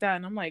stuff like that.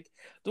 And I'm like,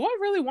 do I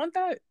really want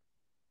that?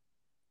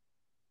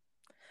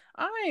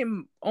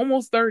 I'm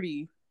almost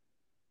 30.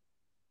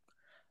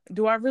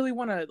 Do I really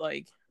want to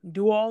like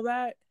do all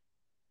that?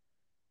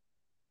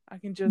 I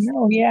can just,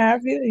 No, yeah, I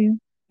feel you.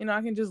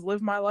 I can just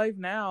live my life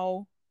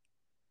now.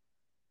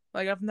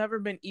 Like I've never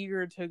been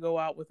eager to go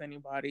out with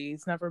anybody.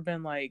 It's never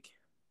been like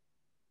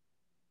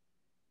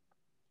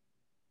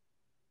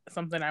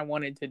something I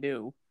wanted to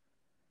do.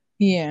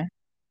 Yeah.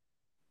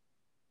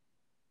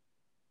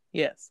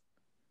 Yes.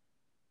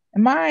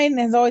 Mine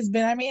has always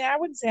been, I mean, I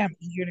wouldn't say I'm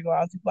eager to go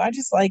out with people. I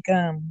just like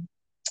I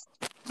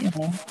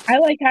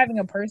like having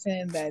a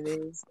person that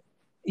is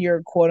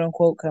your quote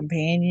unquote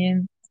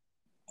companion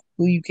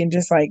who you can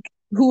just like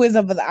who is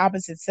of the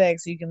opposite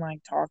sex you can like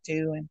talk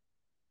to and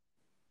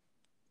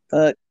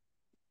fuck.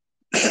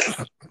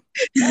 I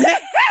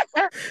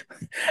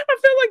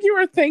feel like you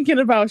were thinking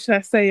about should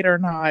I say it or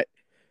not.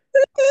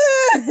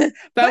 That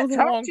But was a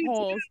talk long to you too.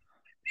 pause.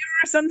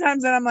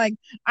 Sometimes that I'm like,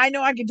 I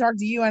know I can talk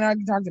to you, I know I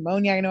can talk to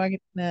Monia, I know I can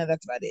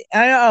that's about it.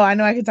 I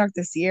know I can talk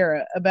to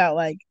Sierra about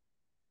like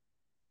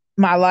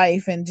my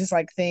life and just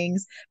like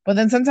things. But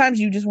then sometimes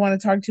you just want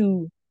to talk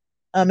to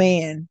a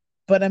man,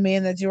 but a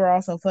man that you're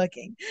also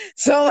fucking.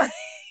 So like,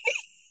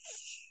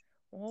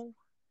 Well,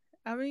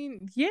 I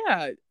mean,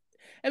 yeah.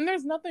 And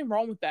there's nothing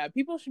wrong with that.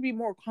 People should be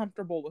more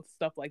comfortable with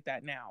stuff like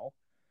that now.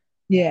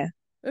 yeah.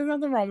 There's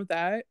nothing wrong with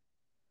that.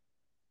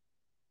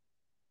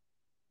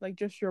 Like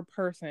just your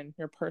person.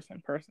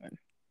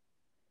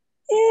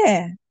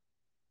 Yeah.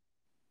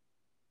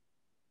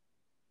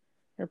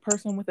 Your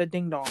person with a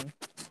ding dong.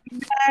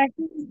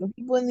 Exactly. The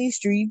people in these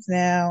streets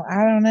now,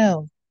 I don't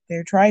know.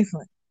 They're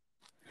trifling,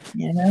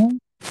 you know?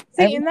 See,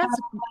 Every and time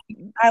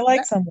that's I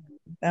like that. someone,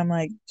 I'm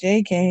like,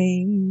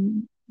 JK,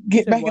 You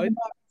get said back in the what?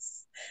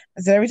 box.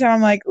 I said every time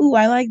I'm like, ooh,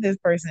 I like this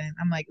person.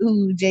 I'm like,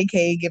 ooh,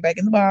 JK, get back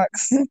in the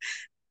box.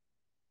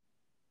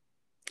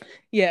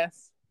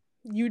 Yes,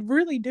 you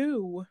really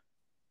do.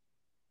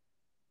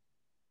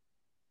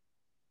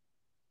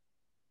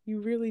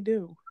 You really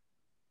do.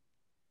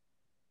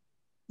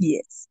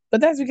 Yes.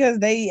 But that's because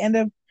they end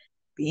up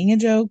being a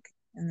joke.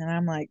 And then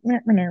I'm like,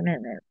 "Mer, mer, mer, mer,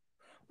 mer."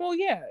 Well,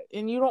 yeah,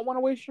 and you don't want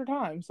to waste your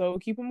time, so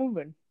keep it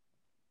moving.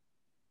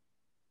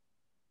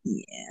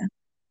 Yeah.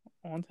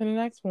 On to the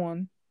next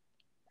one.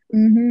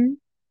 Mm-hmm.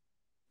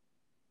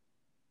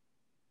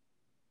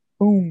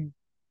 Boom.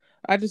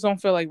 I just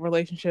don't feel like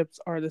relationships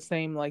are the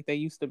same like they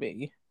used to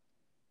be.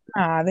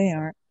 Ah, they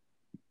aren't.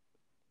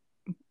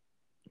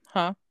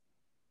 Huh?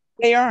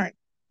 They aren't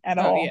at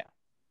Oh all. yeah.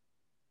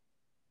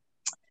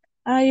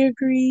 I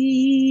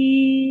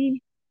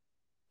agree.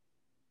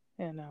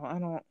 Yeah, no, I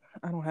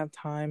don't have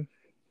time.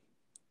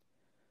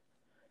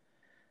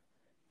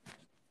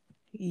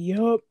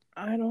 Yup,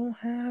 I don't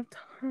have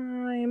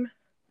time.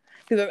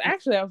 Because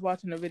actually, I was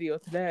watching a video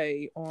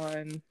today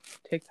on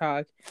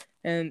TikTok,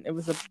 and it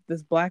was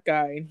this black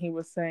guy, and he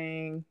was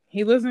saying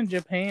he lives in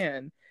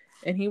Japan,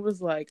 and he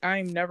was like,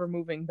 "I'm never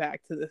moving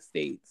back to the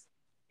States."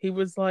 He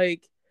was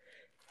like,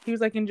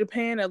 in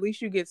Japan, at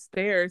least you get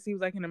stares. He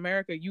was like, in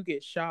America, you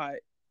get shot. And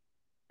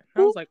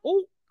I was like,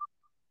 oh,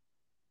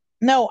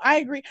 No, I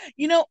agree.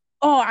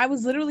 I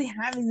was literally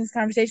having this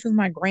conversation with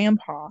my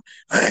grandpa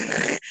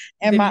and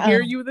did he my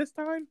hear you this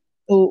time?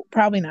 oh,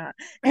 probably not.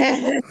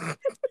 And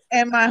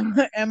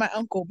my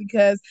uncle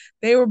because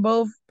they were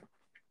both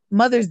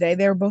Mother's Day,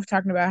 they were both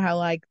talking about how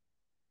like,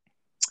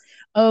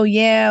 oh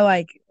yeah,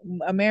 like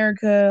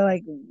America,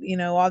 like,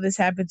 all this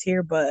happens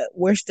here, but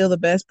we're still the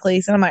best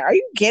place. And I'm like, are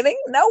you kidding?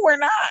 No, we're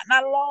not,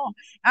 not at all.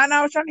 And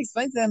I was trying to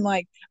explain to them,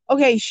 like,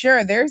 okay,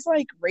 sure, there's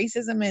like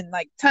racism and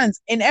like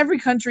tons. In every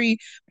country,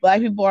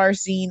 black people are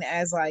seen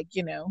as like,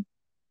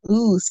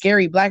 ooh,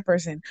 scary black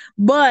person.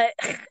 But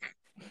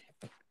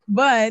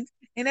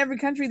in every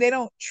country, they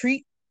don't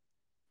treat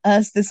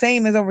us the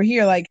same as over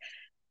here. Like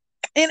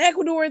in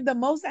Ecuador, the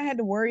most I had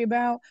to worry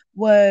about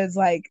was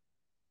like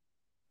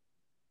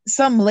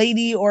some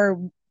lady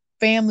or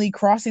family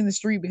crossing the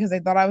street because they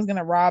thought I was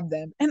gonna rob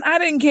them. And I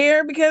didn't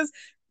care because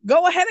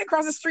go ahead and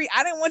cross the street.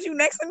 I didn't want you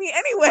next to me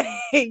anyway,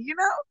 you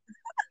know?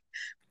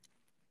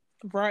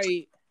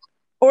 Right.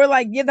 Or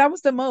like, yeah, that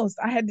was the most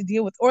I had to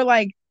deal with. Or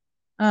like,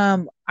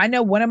 I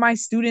know one of my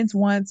students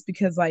once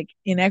because like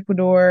in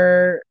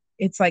Ecuador,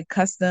 it's like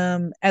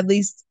custom, at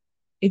least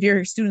if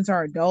your students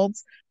are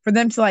adults, for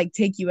them to like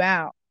take you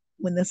out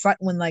when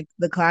like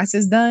the class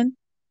is done.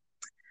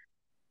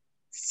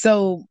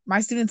 So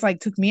my students like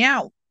took me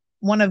out.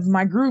 One of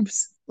my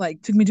groups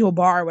like took me to a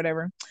bar or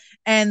whatever.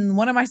 And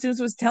one of my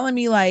students was telling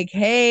me like,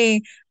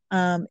 "Hey,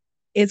 um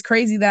it's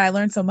crazy that I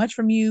learned so much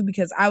from you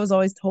because I was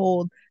always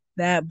told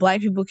that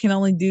black people can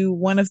only do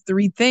one of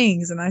three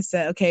things." And I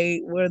said,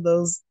 "Okay, what are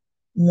those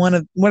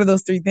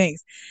three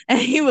things?" And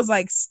he was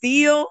like,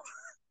 "Steal,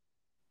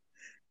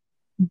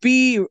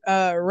 be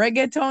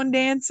reggaeton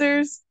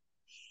dancers,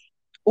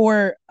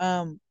 or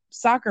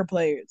soccer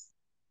players."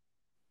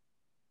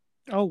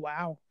 Oh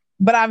wow.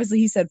 But obviously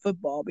he said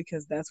football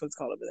because that's what's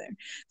called over there.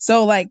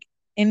 So like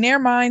in their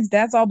minds,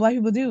 that's all black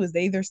people do is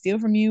they either steal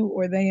from you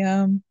or they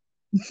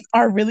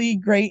are really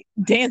great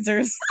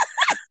dancers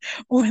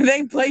or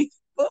they play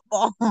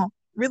football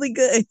really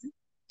good.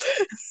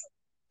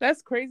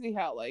 That's crazy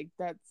how like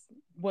that's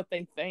what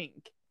they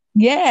think.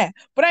 Yeah.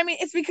 But I mean,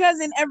 it's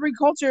because in every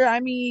culture, I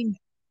mean,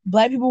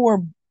 black people were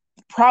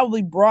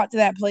probably brought to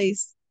that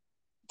place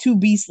to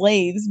be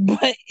slaves,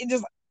 but it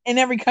just in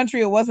every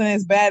country it wasn't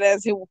as bad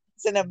as it was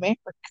in America.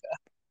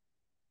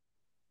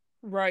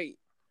 Right.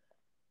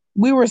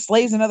 We were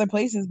slaves in other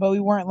places, but we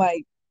weren't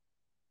like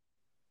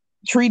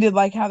treated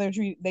like how they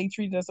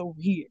treated us over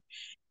here.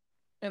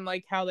 And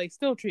like how they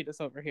still treat us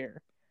over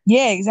here.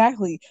 Yeah,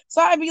 exactly.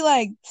 So I'd be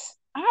like,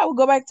 I would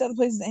go back to other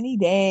places any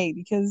day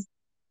because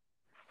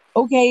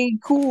okay,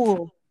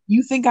 cool.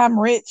 You think I'm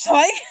rich?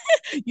 Like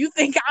you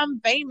think I'm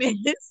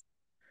famous?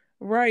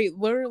 Right.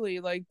 Literally,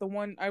 like the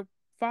one I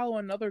follow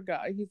another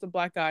guy, he's a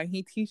black guy,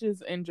 he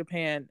teaches in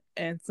Japan,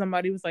 and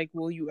somebody was like,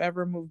 will you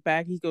ever move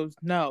back? He goes,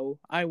 no,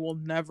 I will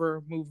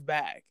never move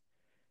back.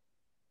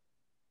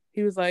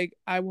 He was like,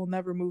 I will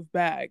never move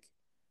back.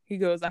 He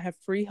goes, I have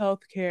free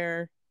health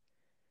care.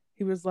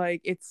 He was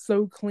like, it's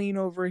so clean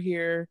over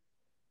here.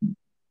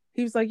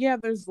 He was like, yeah,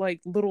 there's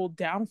like little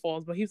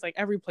downfalls, but he was like,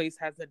 every place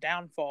has a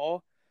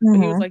downfall. But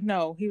he was Mm-hmm. like,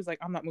 no, he was like,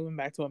 I'm not moving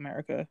back to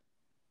America.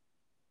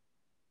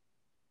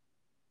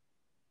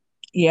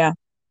 Yeah.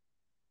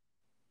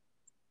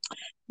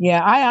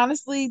 Yeah, I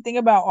honestly think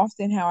about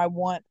often how I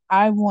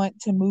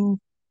want to move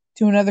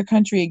to another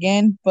country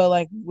again, but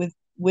like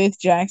with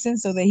Jackson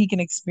so that he can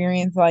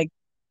experience like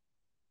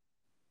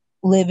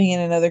living in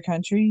another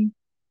country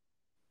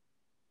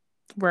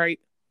Right.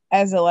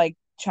 as a like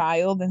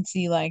child and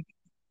see like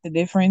the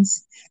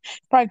difference.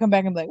 Probably come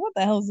back and be like, what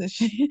the hell is this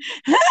shit?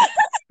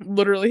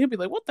 Literally, he'd be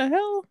like, what the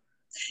hell?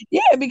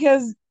 Yeah,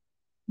 because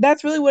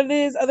that's really what it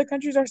is. Other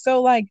countries are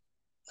so like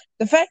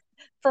the fact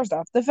first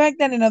off, the fact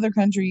that in other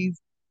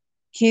countries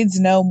kids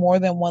know more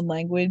than one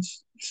language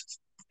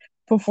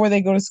before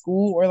they go to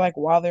school or like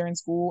while they're in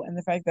school, and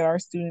the fact that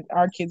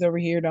our kids over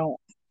here don't,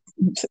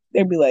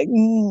 they'd be like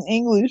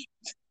English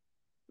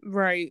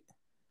Right.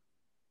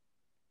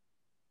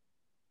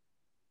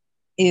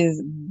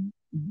 is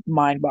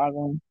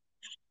mind-boggling.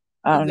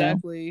 I don't know.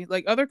 Exactly.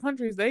 Like other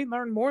countries, they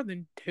learn more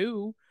than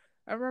two.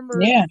 I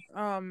remember Yeah.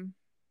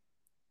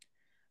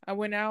 I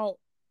went out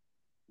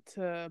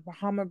to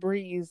Bahama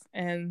Breeze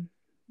and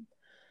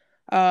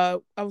I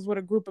was with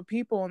a group of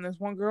people and this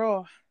one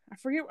girl, I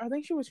forget, I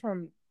think she was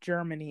from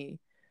Germany,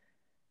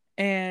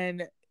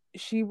 and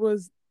she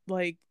was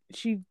like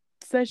she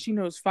says she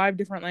knows five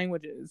different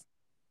languages.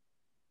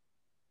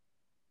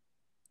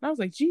 And I was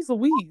like, geez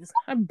Louise,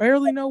 I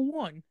barely know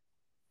one.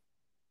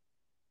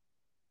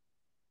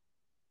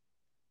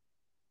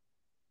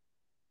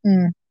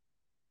 Mm,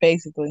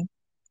 basically,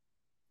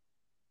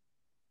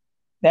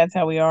 that's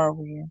how we are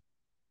over here.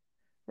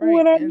 Right.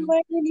 What are the And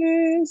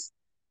languages?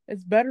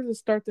 it's better to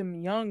start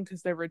them young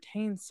because they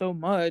retain so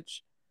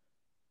much.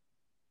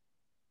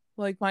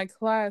 Like my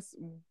class,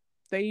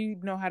 they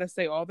know how to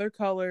say all their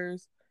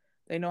colors.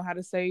 They know how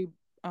to say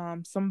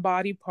some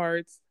body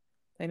parts.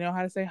 They know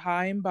how to say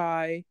hi and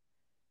bye.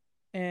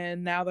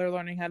 And now they're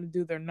learning how to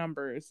do their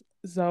numbers.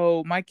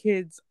 So my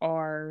kids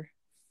are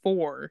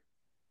 4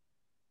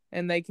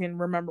 and they can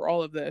remember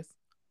all of this.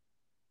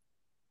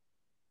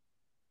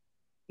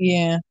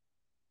 Yeah.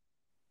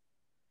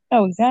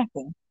 Oh,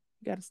 exactly.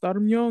 You got to start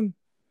them young.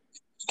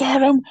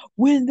 Start them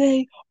when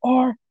they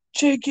are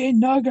chicken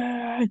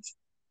nuggets.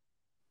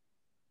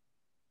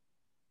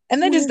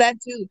 And then just Where?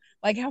 that too,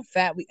 like how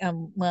fat we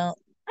well,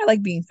 I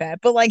like being fat,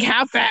 but like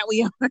how fat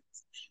we are.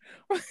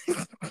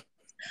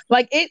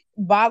 Like it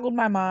boggled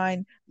my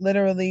mind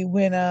literally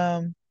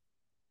when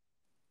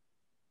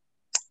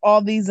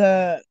all these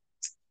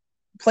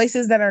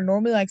places that are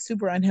normally like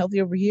super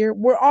unhealthy over here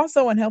were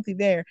also unhealthy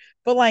there,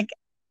 but like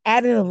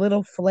added a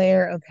little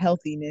flair of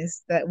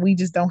healthiness that we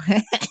just don't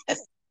have.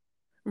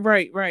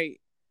 Right, right.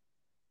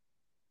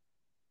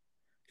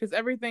 Because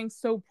everything's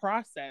so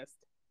processed.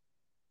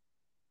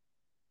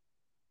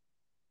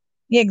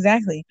 Yeah,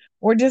 exactly.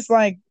 Or just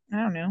like, I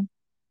don't know.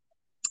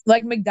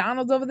 Like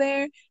McDonald's over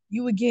there,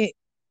 you would get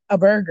a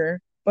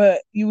burger,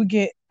 but you would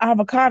get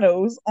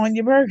avocados on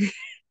your burger.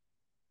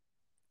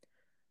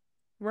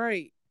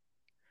 Right.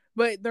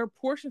 But their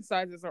portion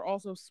sizes are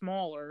also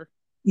smaller.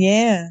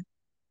 Yeah.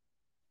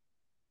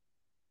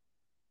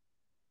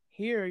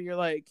 Here, you're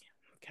like,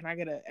 can I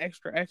get an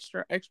extra,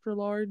 extra, extra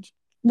large?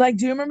 Like,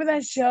 do you remember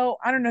that show?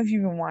 I don't know if you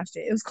even watched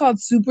it. It was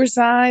called Super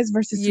Size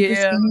versus Super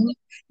Yeah. Skinny.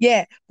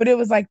 Yeah, but it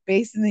was like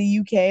based in the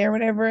UK or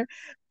whatever.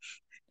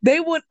 They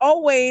would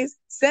always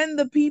send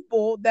the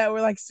people that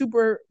were like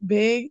super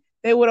big,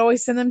 they would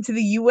always send them to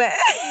the US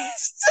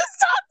to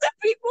talk to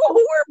people who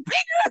were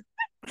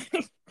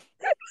bigger.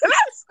 And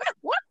I said,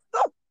 what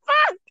the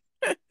fuck?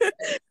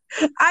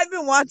 I've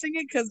been watching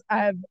it because I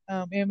have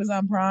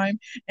Amazon Prime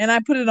and I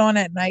put it on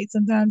at night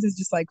sometimes. It's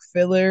just like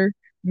filler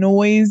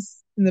noise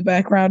in the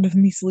background of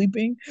me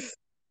sleeping.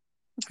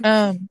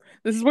 Um,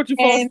 This is what you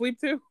fall and asleep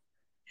to?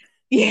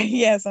 Yeah,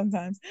 yeah,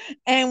 sometimes.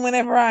 And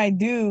whenever I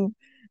do,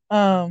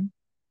 um,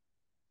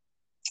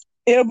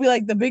 it'll be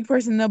like the big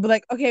person, they'll be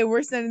like, okay,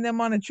 we're sending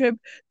them on a trip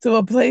to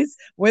a place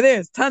where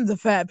there's tons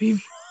of fat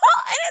people.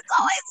 And it's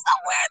always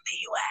somewhere in the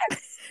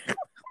US.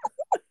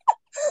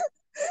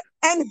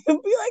 And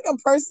it'll be like a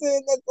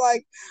person that's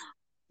like,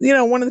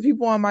 one of the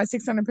people on my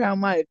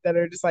 600-pound life that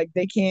are just like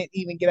they can't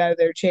even get out of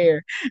their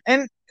chair.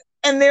 And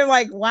they're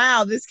like,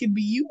 wow, this could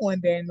be you one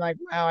day. And like,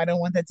 wow, I don't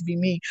want that to be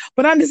me.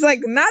 But I'm just like,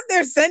 not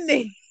they're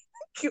sending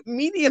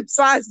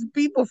medium-sized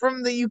people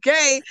from the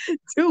UK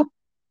to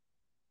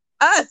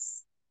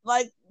us.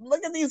 Like,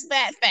 look at these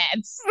fat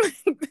fats.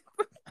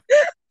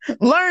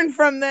 Learn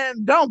from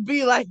them. Don't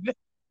be like them.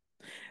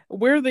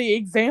 We're the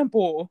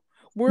example.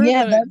 We're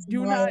Yeah, the that's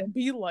do not wild.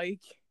 be like.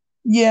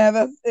 Yeah,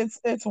 that's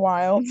it's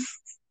wild.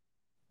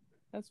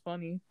 That's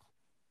funny.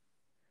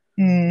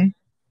 Mm.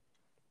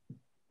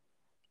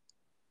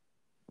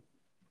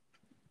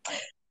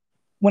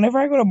 Whenever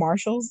I go to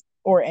Marshalls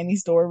or any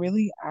store,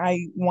 really,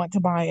 I want to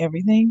buy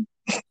everything.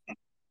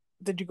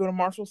 Did you go to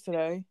Marshall's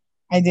today?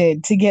 I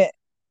did to get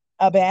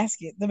a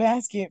basket, the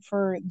basket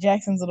for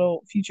Jackson's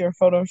little future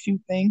photo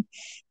shoot thing.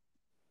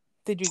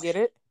 Did you get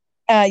it?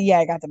 Yeah,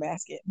 I got the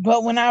basket.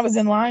 But when I was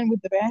in line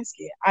with the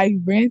basket, I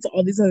ran into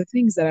all these other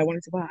things that I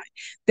wanted to buy.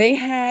 They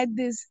had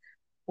this,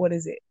 what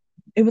is it?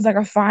 It was like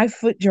a 5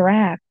 foot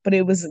giraffe, but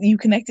it was you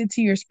connected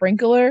to your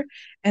sprinkler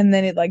and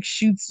then it like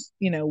shoots,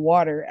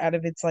 water out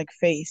of its like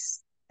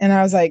face. And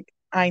I was like,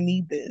 I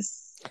need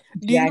this.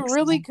 Do you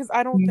really? Jackson Because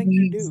I don't think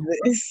you needs do.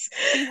 this.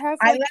 He has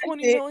I like left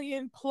 20 it.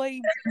 million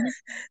play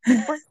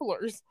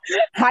sprinklers.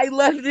 I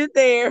left it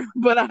there,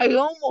 but I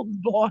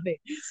almost bought it.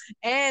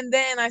 And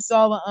then I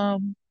saw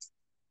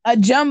a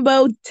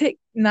jumbo tick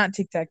not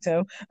tic tac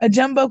toe, a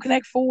jumbo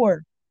Connect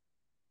Four.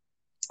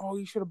 Oh,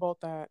 you should have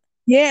bought that.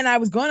 Yeah, and I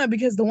was gonna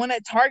because the one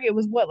at Target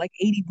was what, like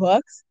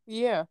 $80.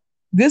 Yeah.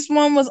 This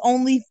one was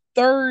only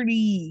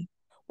 30.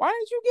 Why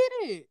didn't you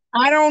get it?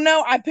 I don't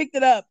know. I picked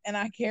it up and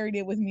I carried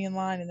it with me in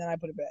line and then I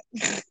put it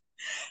back.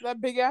 That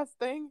big ass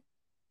thing?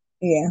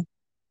 Yeah,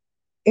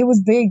 it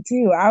was big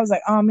too. I was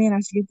like, oh man, I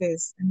should get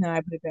this, and then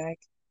I put it back.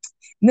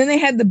 And then they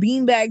had the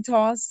beanbag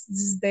toss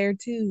there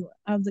too.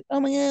 I was like, oh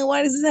my god,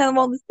 why does this have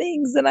all the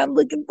things that I'm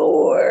looking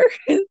for?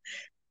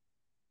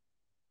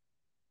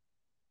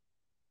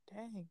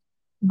 Dang.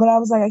 But I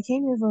was like, I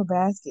came here for a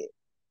basket.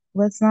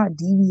 Let's not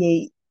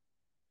deviate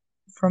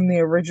from the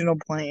original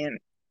plan.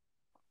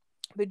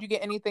 Did you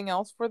get anything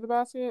else for the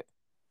basket?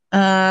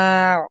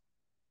 Uh,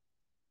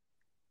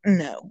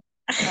 no.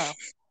 Oh.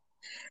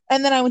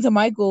 And then I went to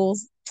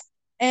Michael's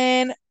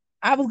and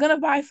I was gonna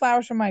buy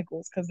flowers from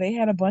Michael's because they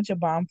had a bunch of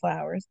bomb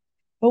flowers.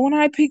 But when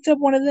I picked up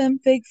one of them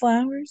fake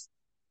flowers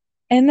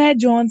and that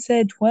John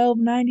said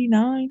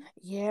 12.99,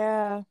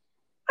 Yeah.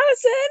 I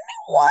said,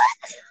 what?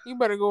 You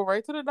better go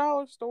right to the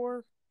dollar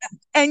store.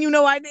 And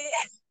I did.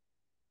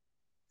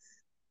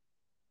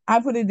 I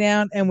put it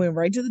down and went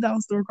right to the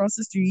dollar store across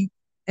the street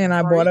and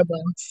I bought Right a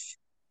bunch.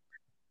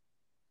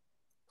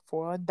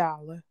 for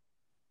 $1.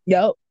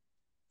 Yep.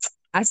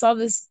 I saw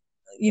this,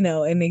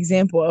 an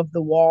example of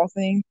the wall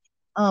thing.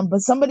 But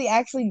somebody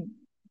actually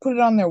put it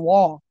on their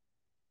wall.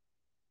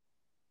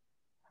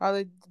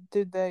 How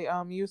did they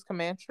use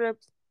command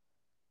strips?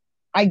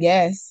 I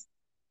guess.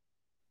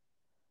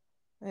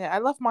 Yeah, I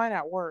left mine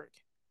at work.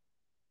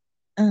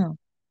 Oh.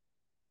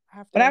 I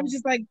have But I to. was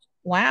just like,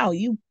 wow,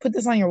 you put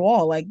this on your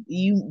wall. Like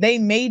they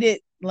made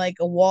it like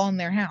a wall in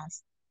their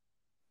house.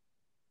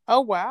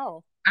 Oh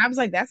wow, I was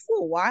like, that's a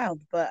little wild,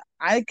 but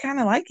I kind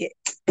of like it.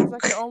 it's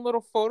like your own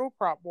little photo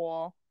prop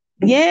wall.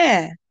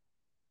 Yeah,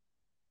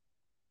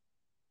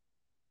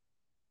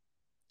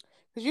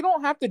 Because you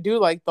don't have to do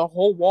like the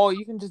whole wall.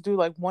 You can just do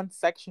like one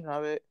section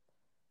of it.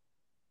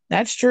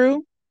 that's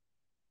true.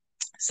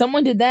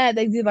 Someone did that.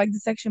 They did like the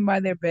section by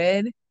their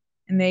bed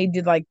and they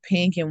did like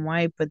pink and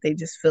white, but they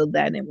just filled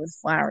that in with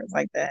flowers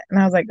like that. And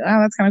I was like, oh,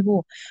 that's kind of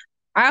cool.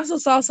 I also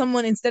saw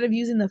someone instead of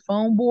using the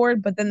foam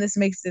board, but then this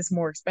makes this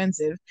more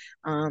expensive.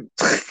 Um,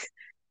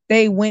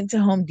 they went to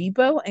Home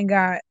Depot and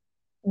got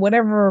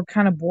whatever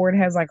kind of board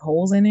has like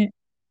holes in it.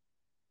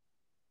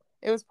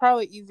 It was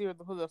probably easier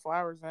to put the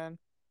flowers in.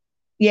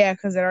 Yeah,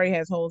 because it already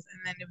has holes,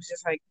 and then it was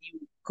just like you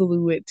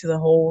glue it to the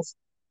holes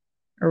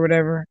or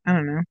whatever. I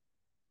don't know.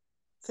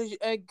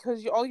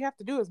 Because all you have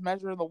to do is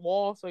measure the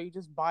wall, so you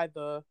just buy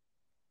the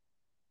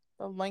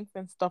length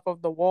and stuff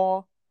of the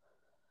wall.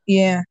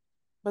 Yeah,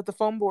 But the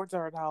foam boards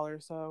are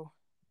 $1, so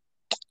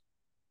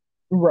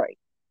right.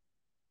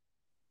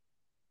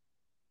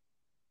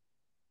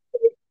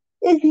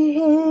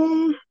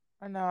 No,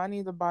 I know I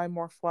need to buy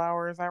more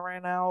flowers. I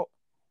ran out.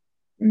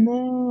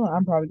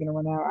 I'm probably gonna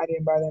run out. I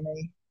didn't buy that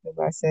many because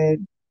I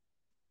said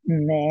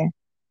nah.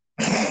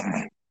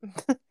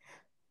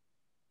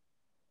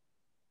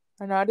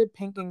 I know I did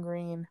pink and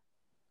green.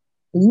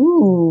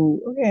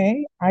 Ooh,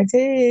 okay. I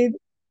did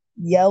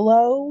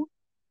yellow,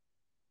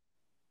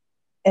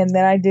 and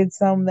then I did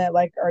some that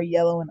like are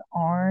yellow and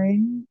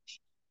orange.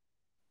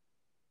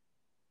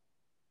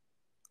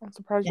 I'm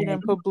surprised you And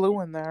didn't put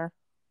blue in there.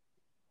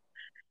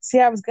 See,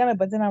 I was gonna,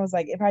 but then I was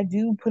like, if I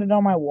do put it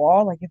on my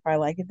wall, like if I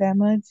like it that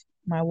much,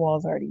 my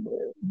wall's already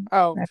blue.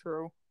 Oh, That's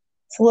true.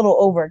 it's a little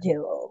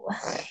overkill.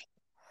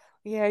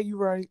 Yeah, you're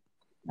right.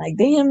 Like,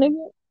 damn,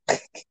 nigga.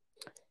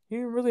 You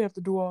didn't really have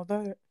to do all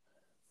that.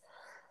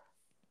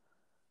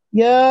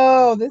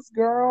 Yo, this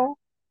girl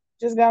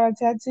just got a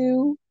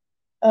tattoo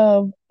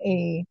of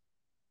a,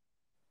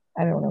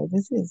 I don't know,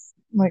 this is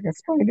like a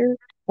spider.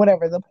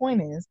 Whatever. The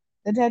point is,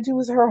 the tattoo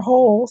was her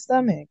whole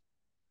stomach.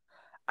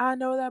 I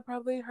know that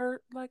probably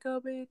hurt like a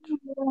bitch.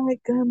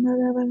 Like a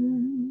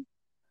mother.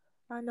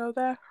 I know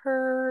that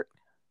hurt.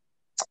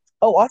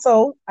 Oh,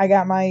 also, I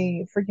got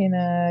my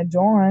freaking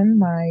Dawn,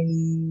 my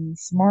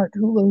smart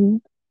hula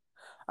hoop.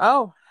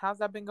 Oh, how's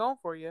that been going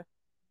for you?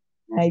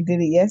 I did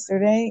it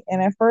yesterday,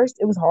 and at first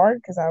it was hard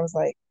because I was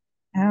like,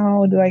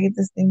 how do I get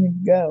this thing to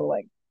go?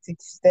 Like to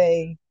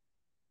stay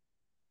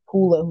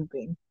hula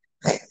hooping.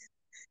 Did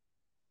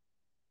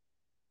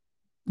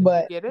you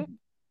But get it?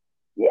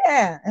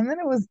 yeah, and then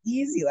it was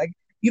easy. Like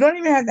you don't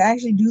even have to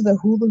actually do the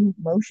hula hoop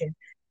motion.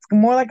 It's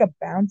more like a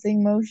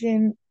bouncing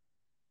motion.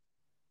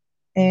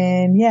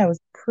 And yeah, it was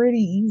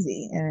pretty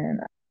easy. And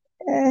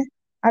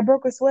I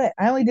broke a sweat.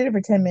 I only did it for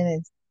 10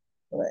 minutes,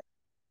 but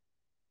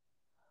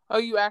Oh,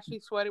 you actually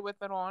sweated with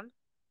it on?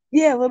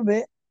 yeah, a little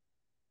bit.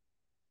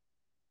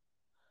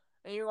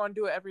 And you're gonna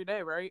do it every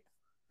day, right?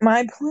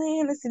 My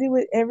plan is to do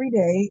it every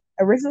day.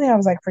 Originally, I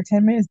was like for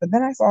 10 minutes, but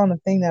then I saw on the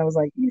thing that was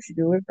like, you should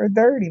do it for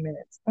 30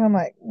 minutes. And I'm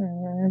like,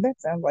 that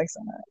sounds like so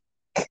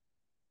much.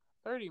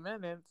 30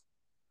 minutes.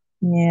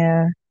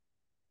 Yeah.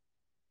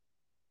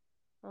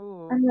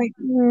 Ooh. I'm like,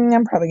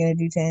 I'm probably going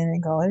to do 10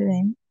 and call it a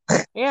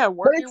day. Yeah, But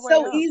work your it's way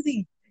so up.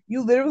 easy.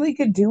 You literally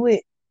could do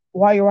it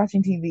while you're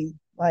watching TV.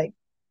 Like,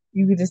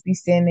 you could just be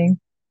standing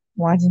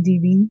watching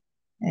TV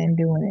and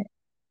doing it.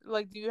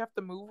 Like, do you have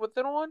to move with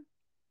it on?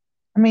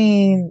 I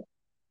mean,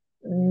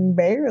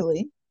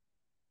 barely.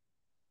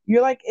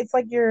 It's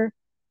like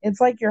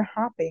you're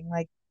hopping.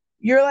 Like,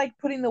 you're like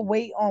putting the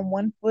weight on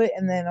one foot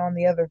and then on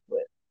the other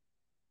foot,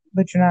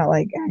 but you're not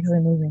like actually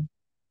moving.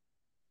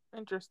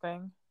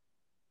 Interesting.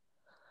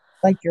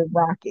 Like you're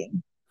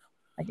rocking.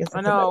 I guess I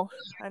that's a better. know.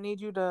 I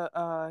need you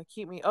to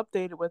keep me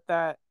updated with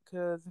that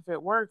because if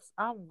it works,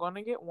 I'm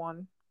gonna get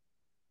one.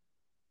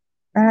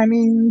 I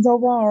mean, so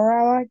far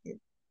I like it.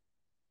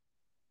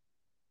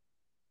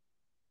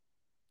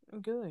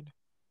 Good.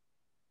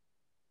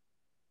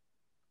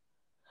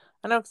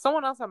 I know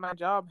someone else at my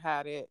job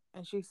had it,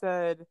 and she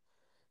said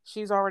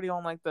she's already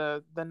on like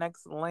the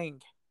next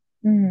link.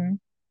 Hmm.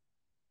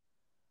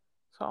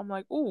 So I'm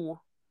like, ooh,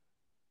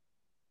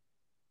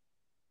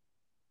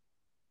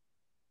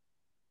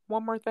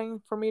 one more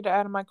thing for me to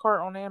add to my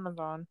cart on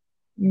Amazon.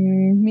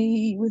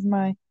 Me with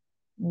my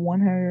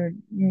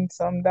 100 and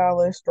some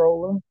dollar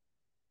stroller.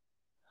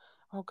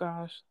 Oh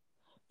gosh.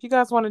 If you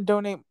guys want to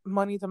donate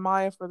money to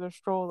Maya for their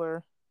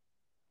stroller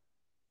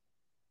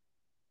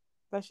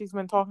that she's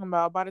been talking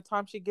about, by the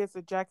time she gets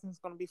it, Jackson's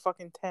gonna be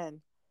fucking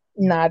 10.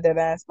 Nah, dead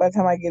ass. By the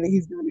time I get it,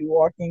 he's gonna be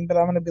walking, but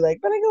I'm gonna be like,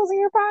 but it goes in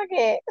your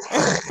pocket.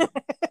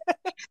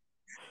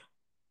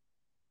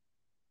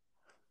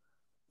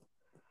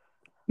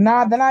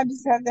 Nah, then I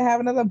just have to have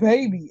another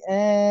baby.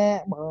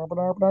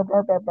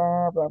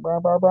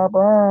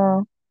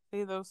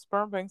 See, those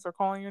sperm banks are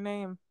calling your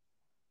name.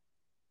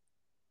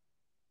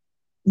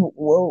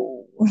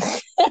 Whoa.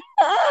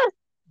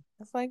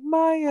 It's like,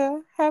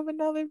 Maya, have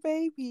another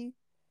baby.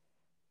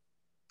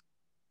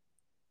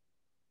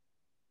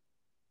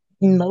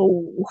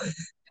 No.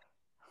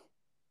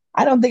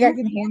 I don't think I You,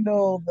 can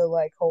handle the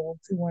like whole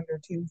 2 under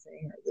 2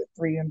 thing or the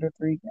 3 under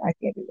 3. I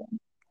can't do that.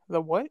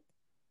 the what?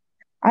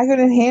 I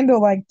couldn't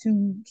handle like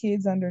 2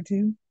 kids under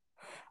 2.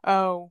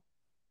 Oh,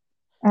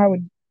 I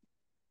would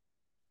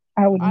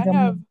I wouldn't I come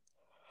have home.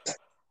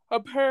 a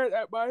parent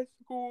at my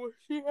school.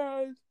 She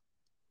has,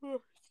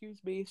 oh,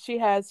 excuse me, she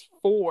has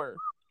four.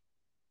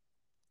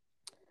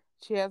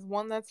 She has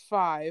one that's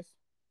 5,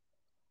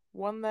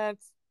 one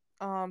that's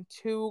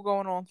two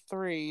going on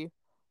 3,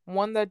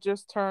 one that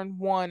just turned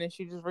 1, and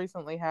she just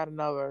recently had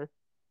another.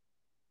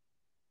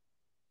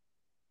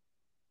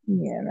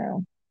 Yeah,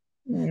 no.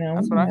 No,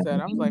 That's what I no. said.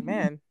 I was like,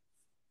 man,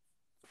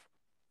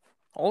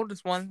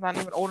 oldest one's not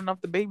even old enough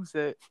to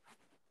babysit.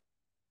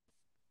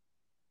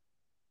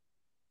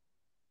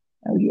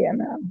 Oh yeah,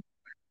 no.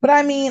 But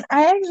I mean,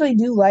 I actually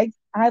do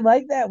I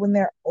like that when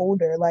they're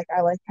older. Like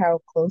I like how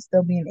close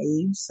they'll be in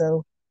age.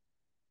 So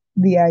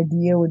the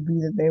idea would be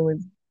that they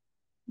would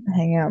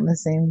hang out in the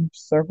same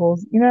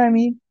circles. You know what I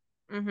mean?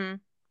 Mm-hmm.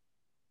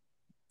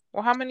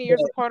 Well, how many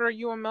years But apart are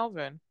you and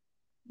Melvin?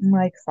 I'm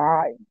like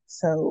 5,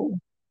 so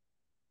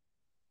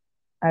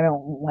I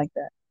don't like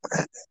that.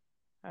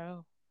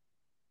 Oh,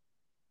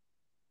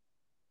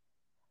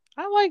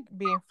 I like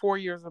being 4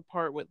 years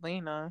apart with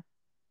Lena.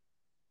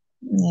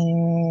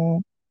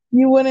 Mm,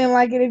 you wouldn't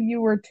like it if you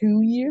were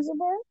 2 years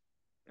apart?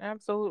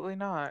 Absolutely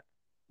not.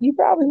 You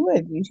probably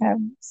would. You'd have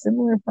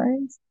similar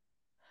friends.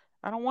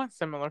 I don't want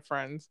similar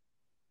friends.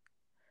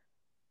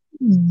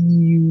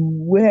 You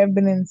would have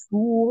been in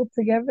school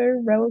together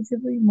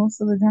relatively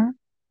most of the time.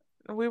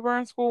 We were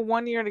in school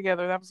 1 year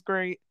together. That was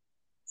great.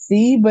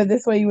 See, but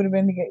this way you would have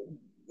been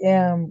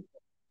together.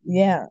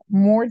 Yeah,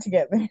 more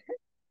together.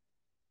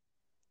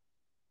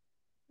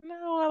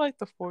 No, I like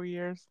the 4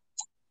 years.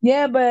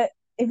 Yeah, but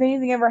if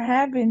anything ever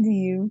happened to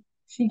you,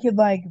 she could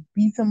like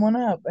beat someone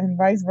up and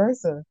vice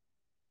versa.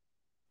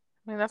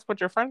 I mean, that's what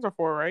your friends are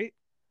for, right?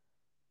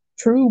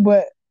 True,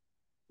 but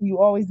you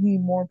always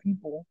need more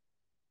people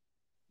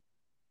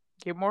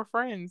Get more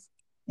friends.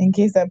 in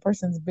case that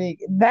person's big.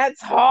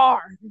 That's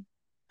hard.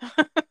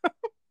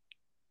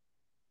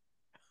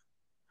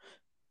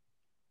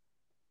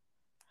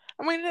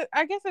 I mean,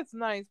 I guess it's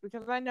nice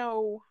because I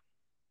know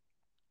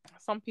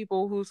some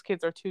people whose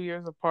kids are 2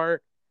 years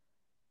apart.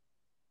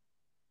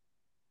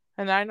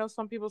 And I know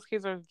some people's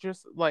kids are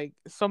just like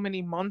so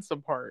many months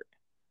apart,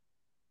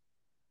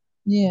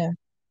 Yeah.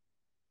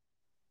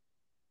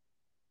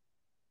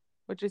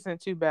 which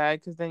isn't too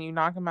bad because then you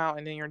knock them out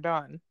and then you're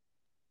done.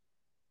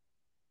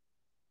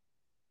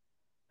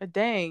 But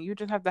dang, you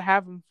just have to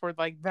have them for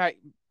like that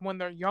when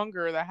they're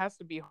younger. That has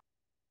to be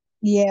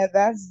Yeah,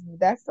 that's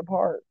the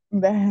part.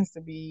 That has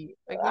to be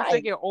like once they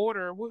like get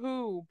older,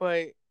 woohoo!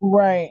 But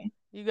right.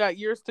 you got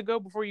years to go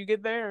before you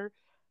get there.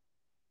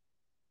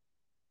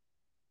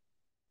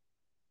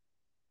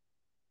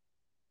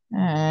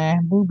 Ah,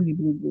 boobity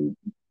boo boo.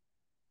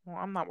 Well,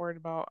 I'm not worried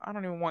about. I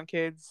don't even want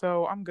kids,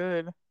 so I'm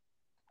good.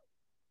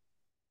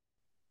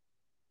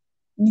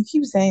 You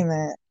keep saying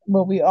that,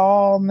 but we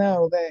all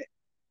know that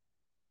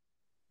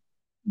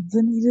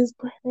Zanita's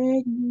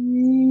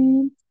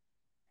pregnant.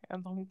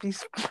 And don't be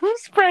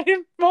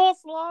spreading false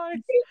lies.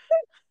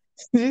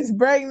 She's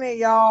pregnant,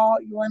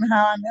 y'all. You wanna know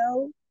how I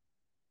know?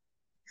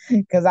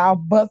 Because I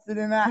busted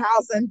in that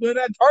house and put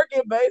a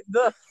turkey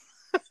baster.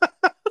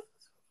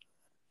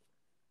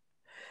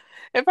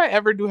 If I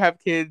ever do have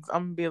kids,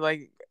 I'm gonna be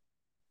like,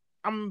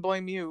 I'm gonna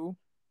blame you.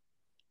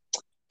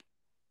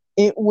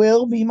 It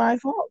will be my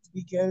fault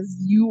because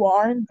you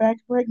are in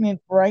fact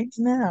pregnant right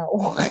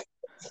now.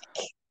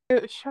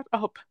 Shut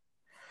up.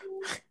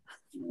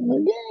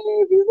 Okay,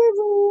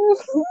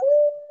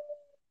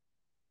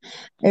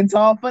 it's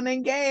all fun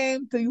and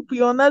games till you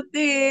pee on the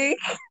dick.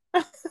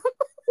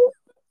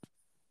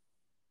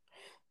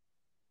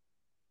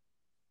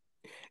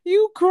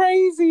 You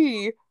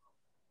crazy.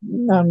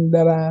 I'm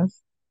dead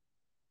ass.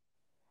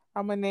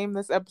 I'm gonna name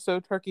this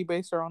episode Turkey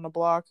Baster on the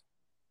Block.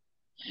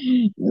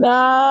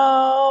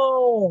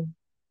 No.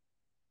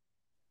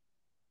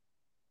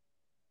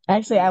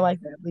 Actually, I Yeah.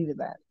 like that. Leave it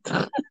that.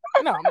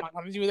 No, I'm not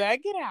gonna do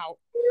that. Get out.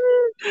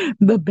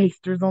 The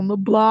basters on the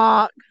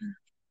block.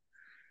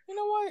 You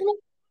know what?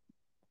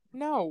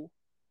 No.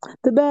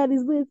 The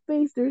baddies with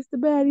basters. The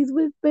baddies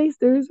with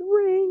basters.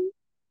 Ring.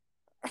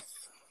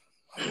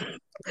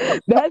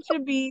 That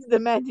should be the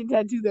matching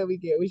tattoo that we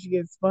get. We should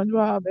get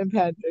SpongeBob and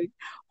Patrick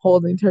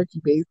holding turkey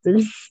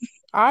basters.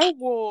 I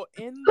will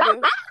end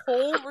this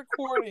whole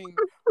recording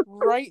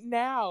right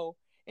now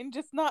and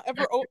just not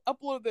ever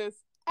upload this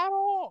at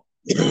all.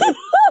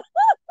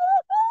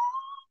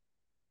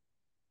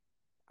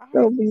 I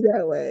Don't be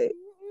that way.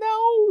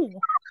 no.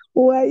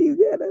 Why you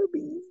gotta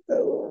be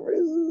so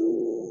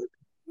rude?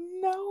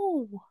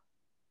 No.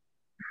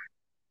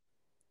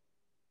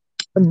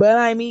 But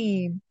I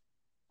mean,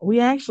 we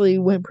actually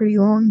went pretty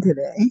long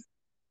today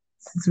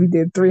since we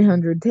did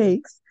 300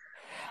 takes.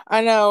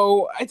 I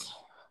know.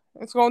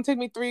 It's gonna take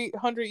me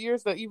 300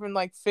 years to even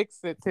like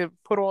fix it to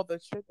put all the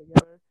shit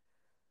together.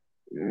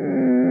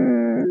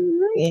 I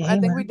Yeah.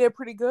 think we did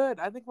pretty good.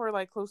 I think we're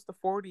like close to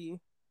 40.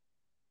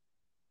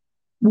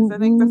 Because I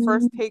think the Ooh,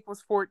 first take was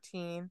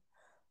 14.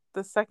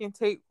 The second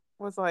take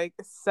was like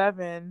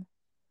 7.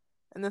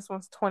 And this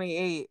one's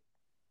 28.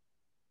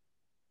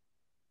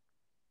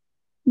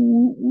 ooh,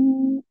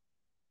 ooh.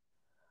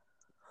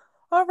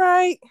 All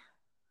right.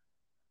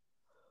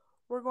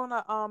 We're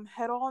gonna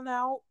head on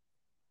out.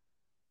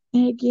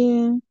 Heck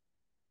yeah.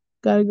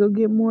 Gotta go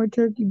get more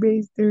turkey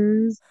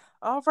basters.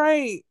 All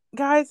right.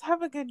 Guys,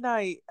 have a good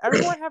night.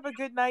 Everyone have a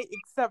good night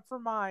except for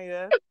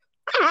Maya.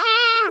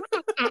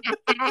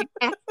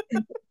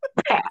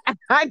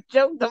 I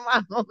choked on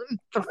my own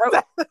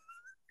throat.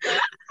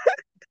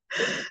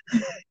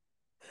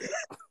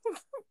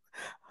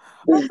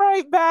 All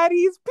right,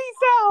 baddies.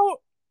 Peace out.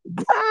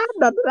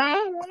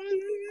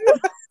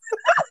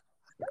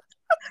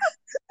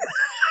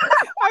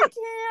 I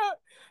can't.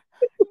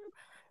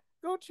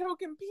 Go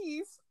choke in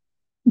peace.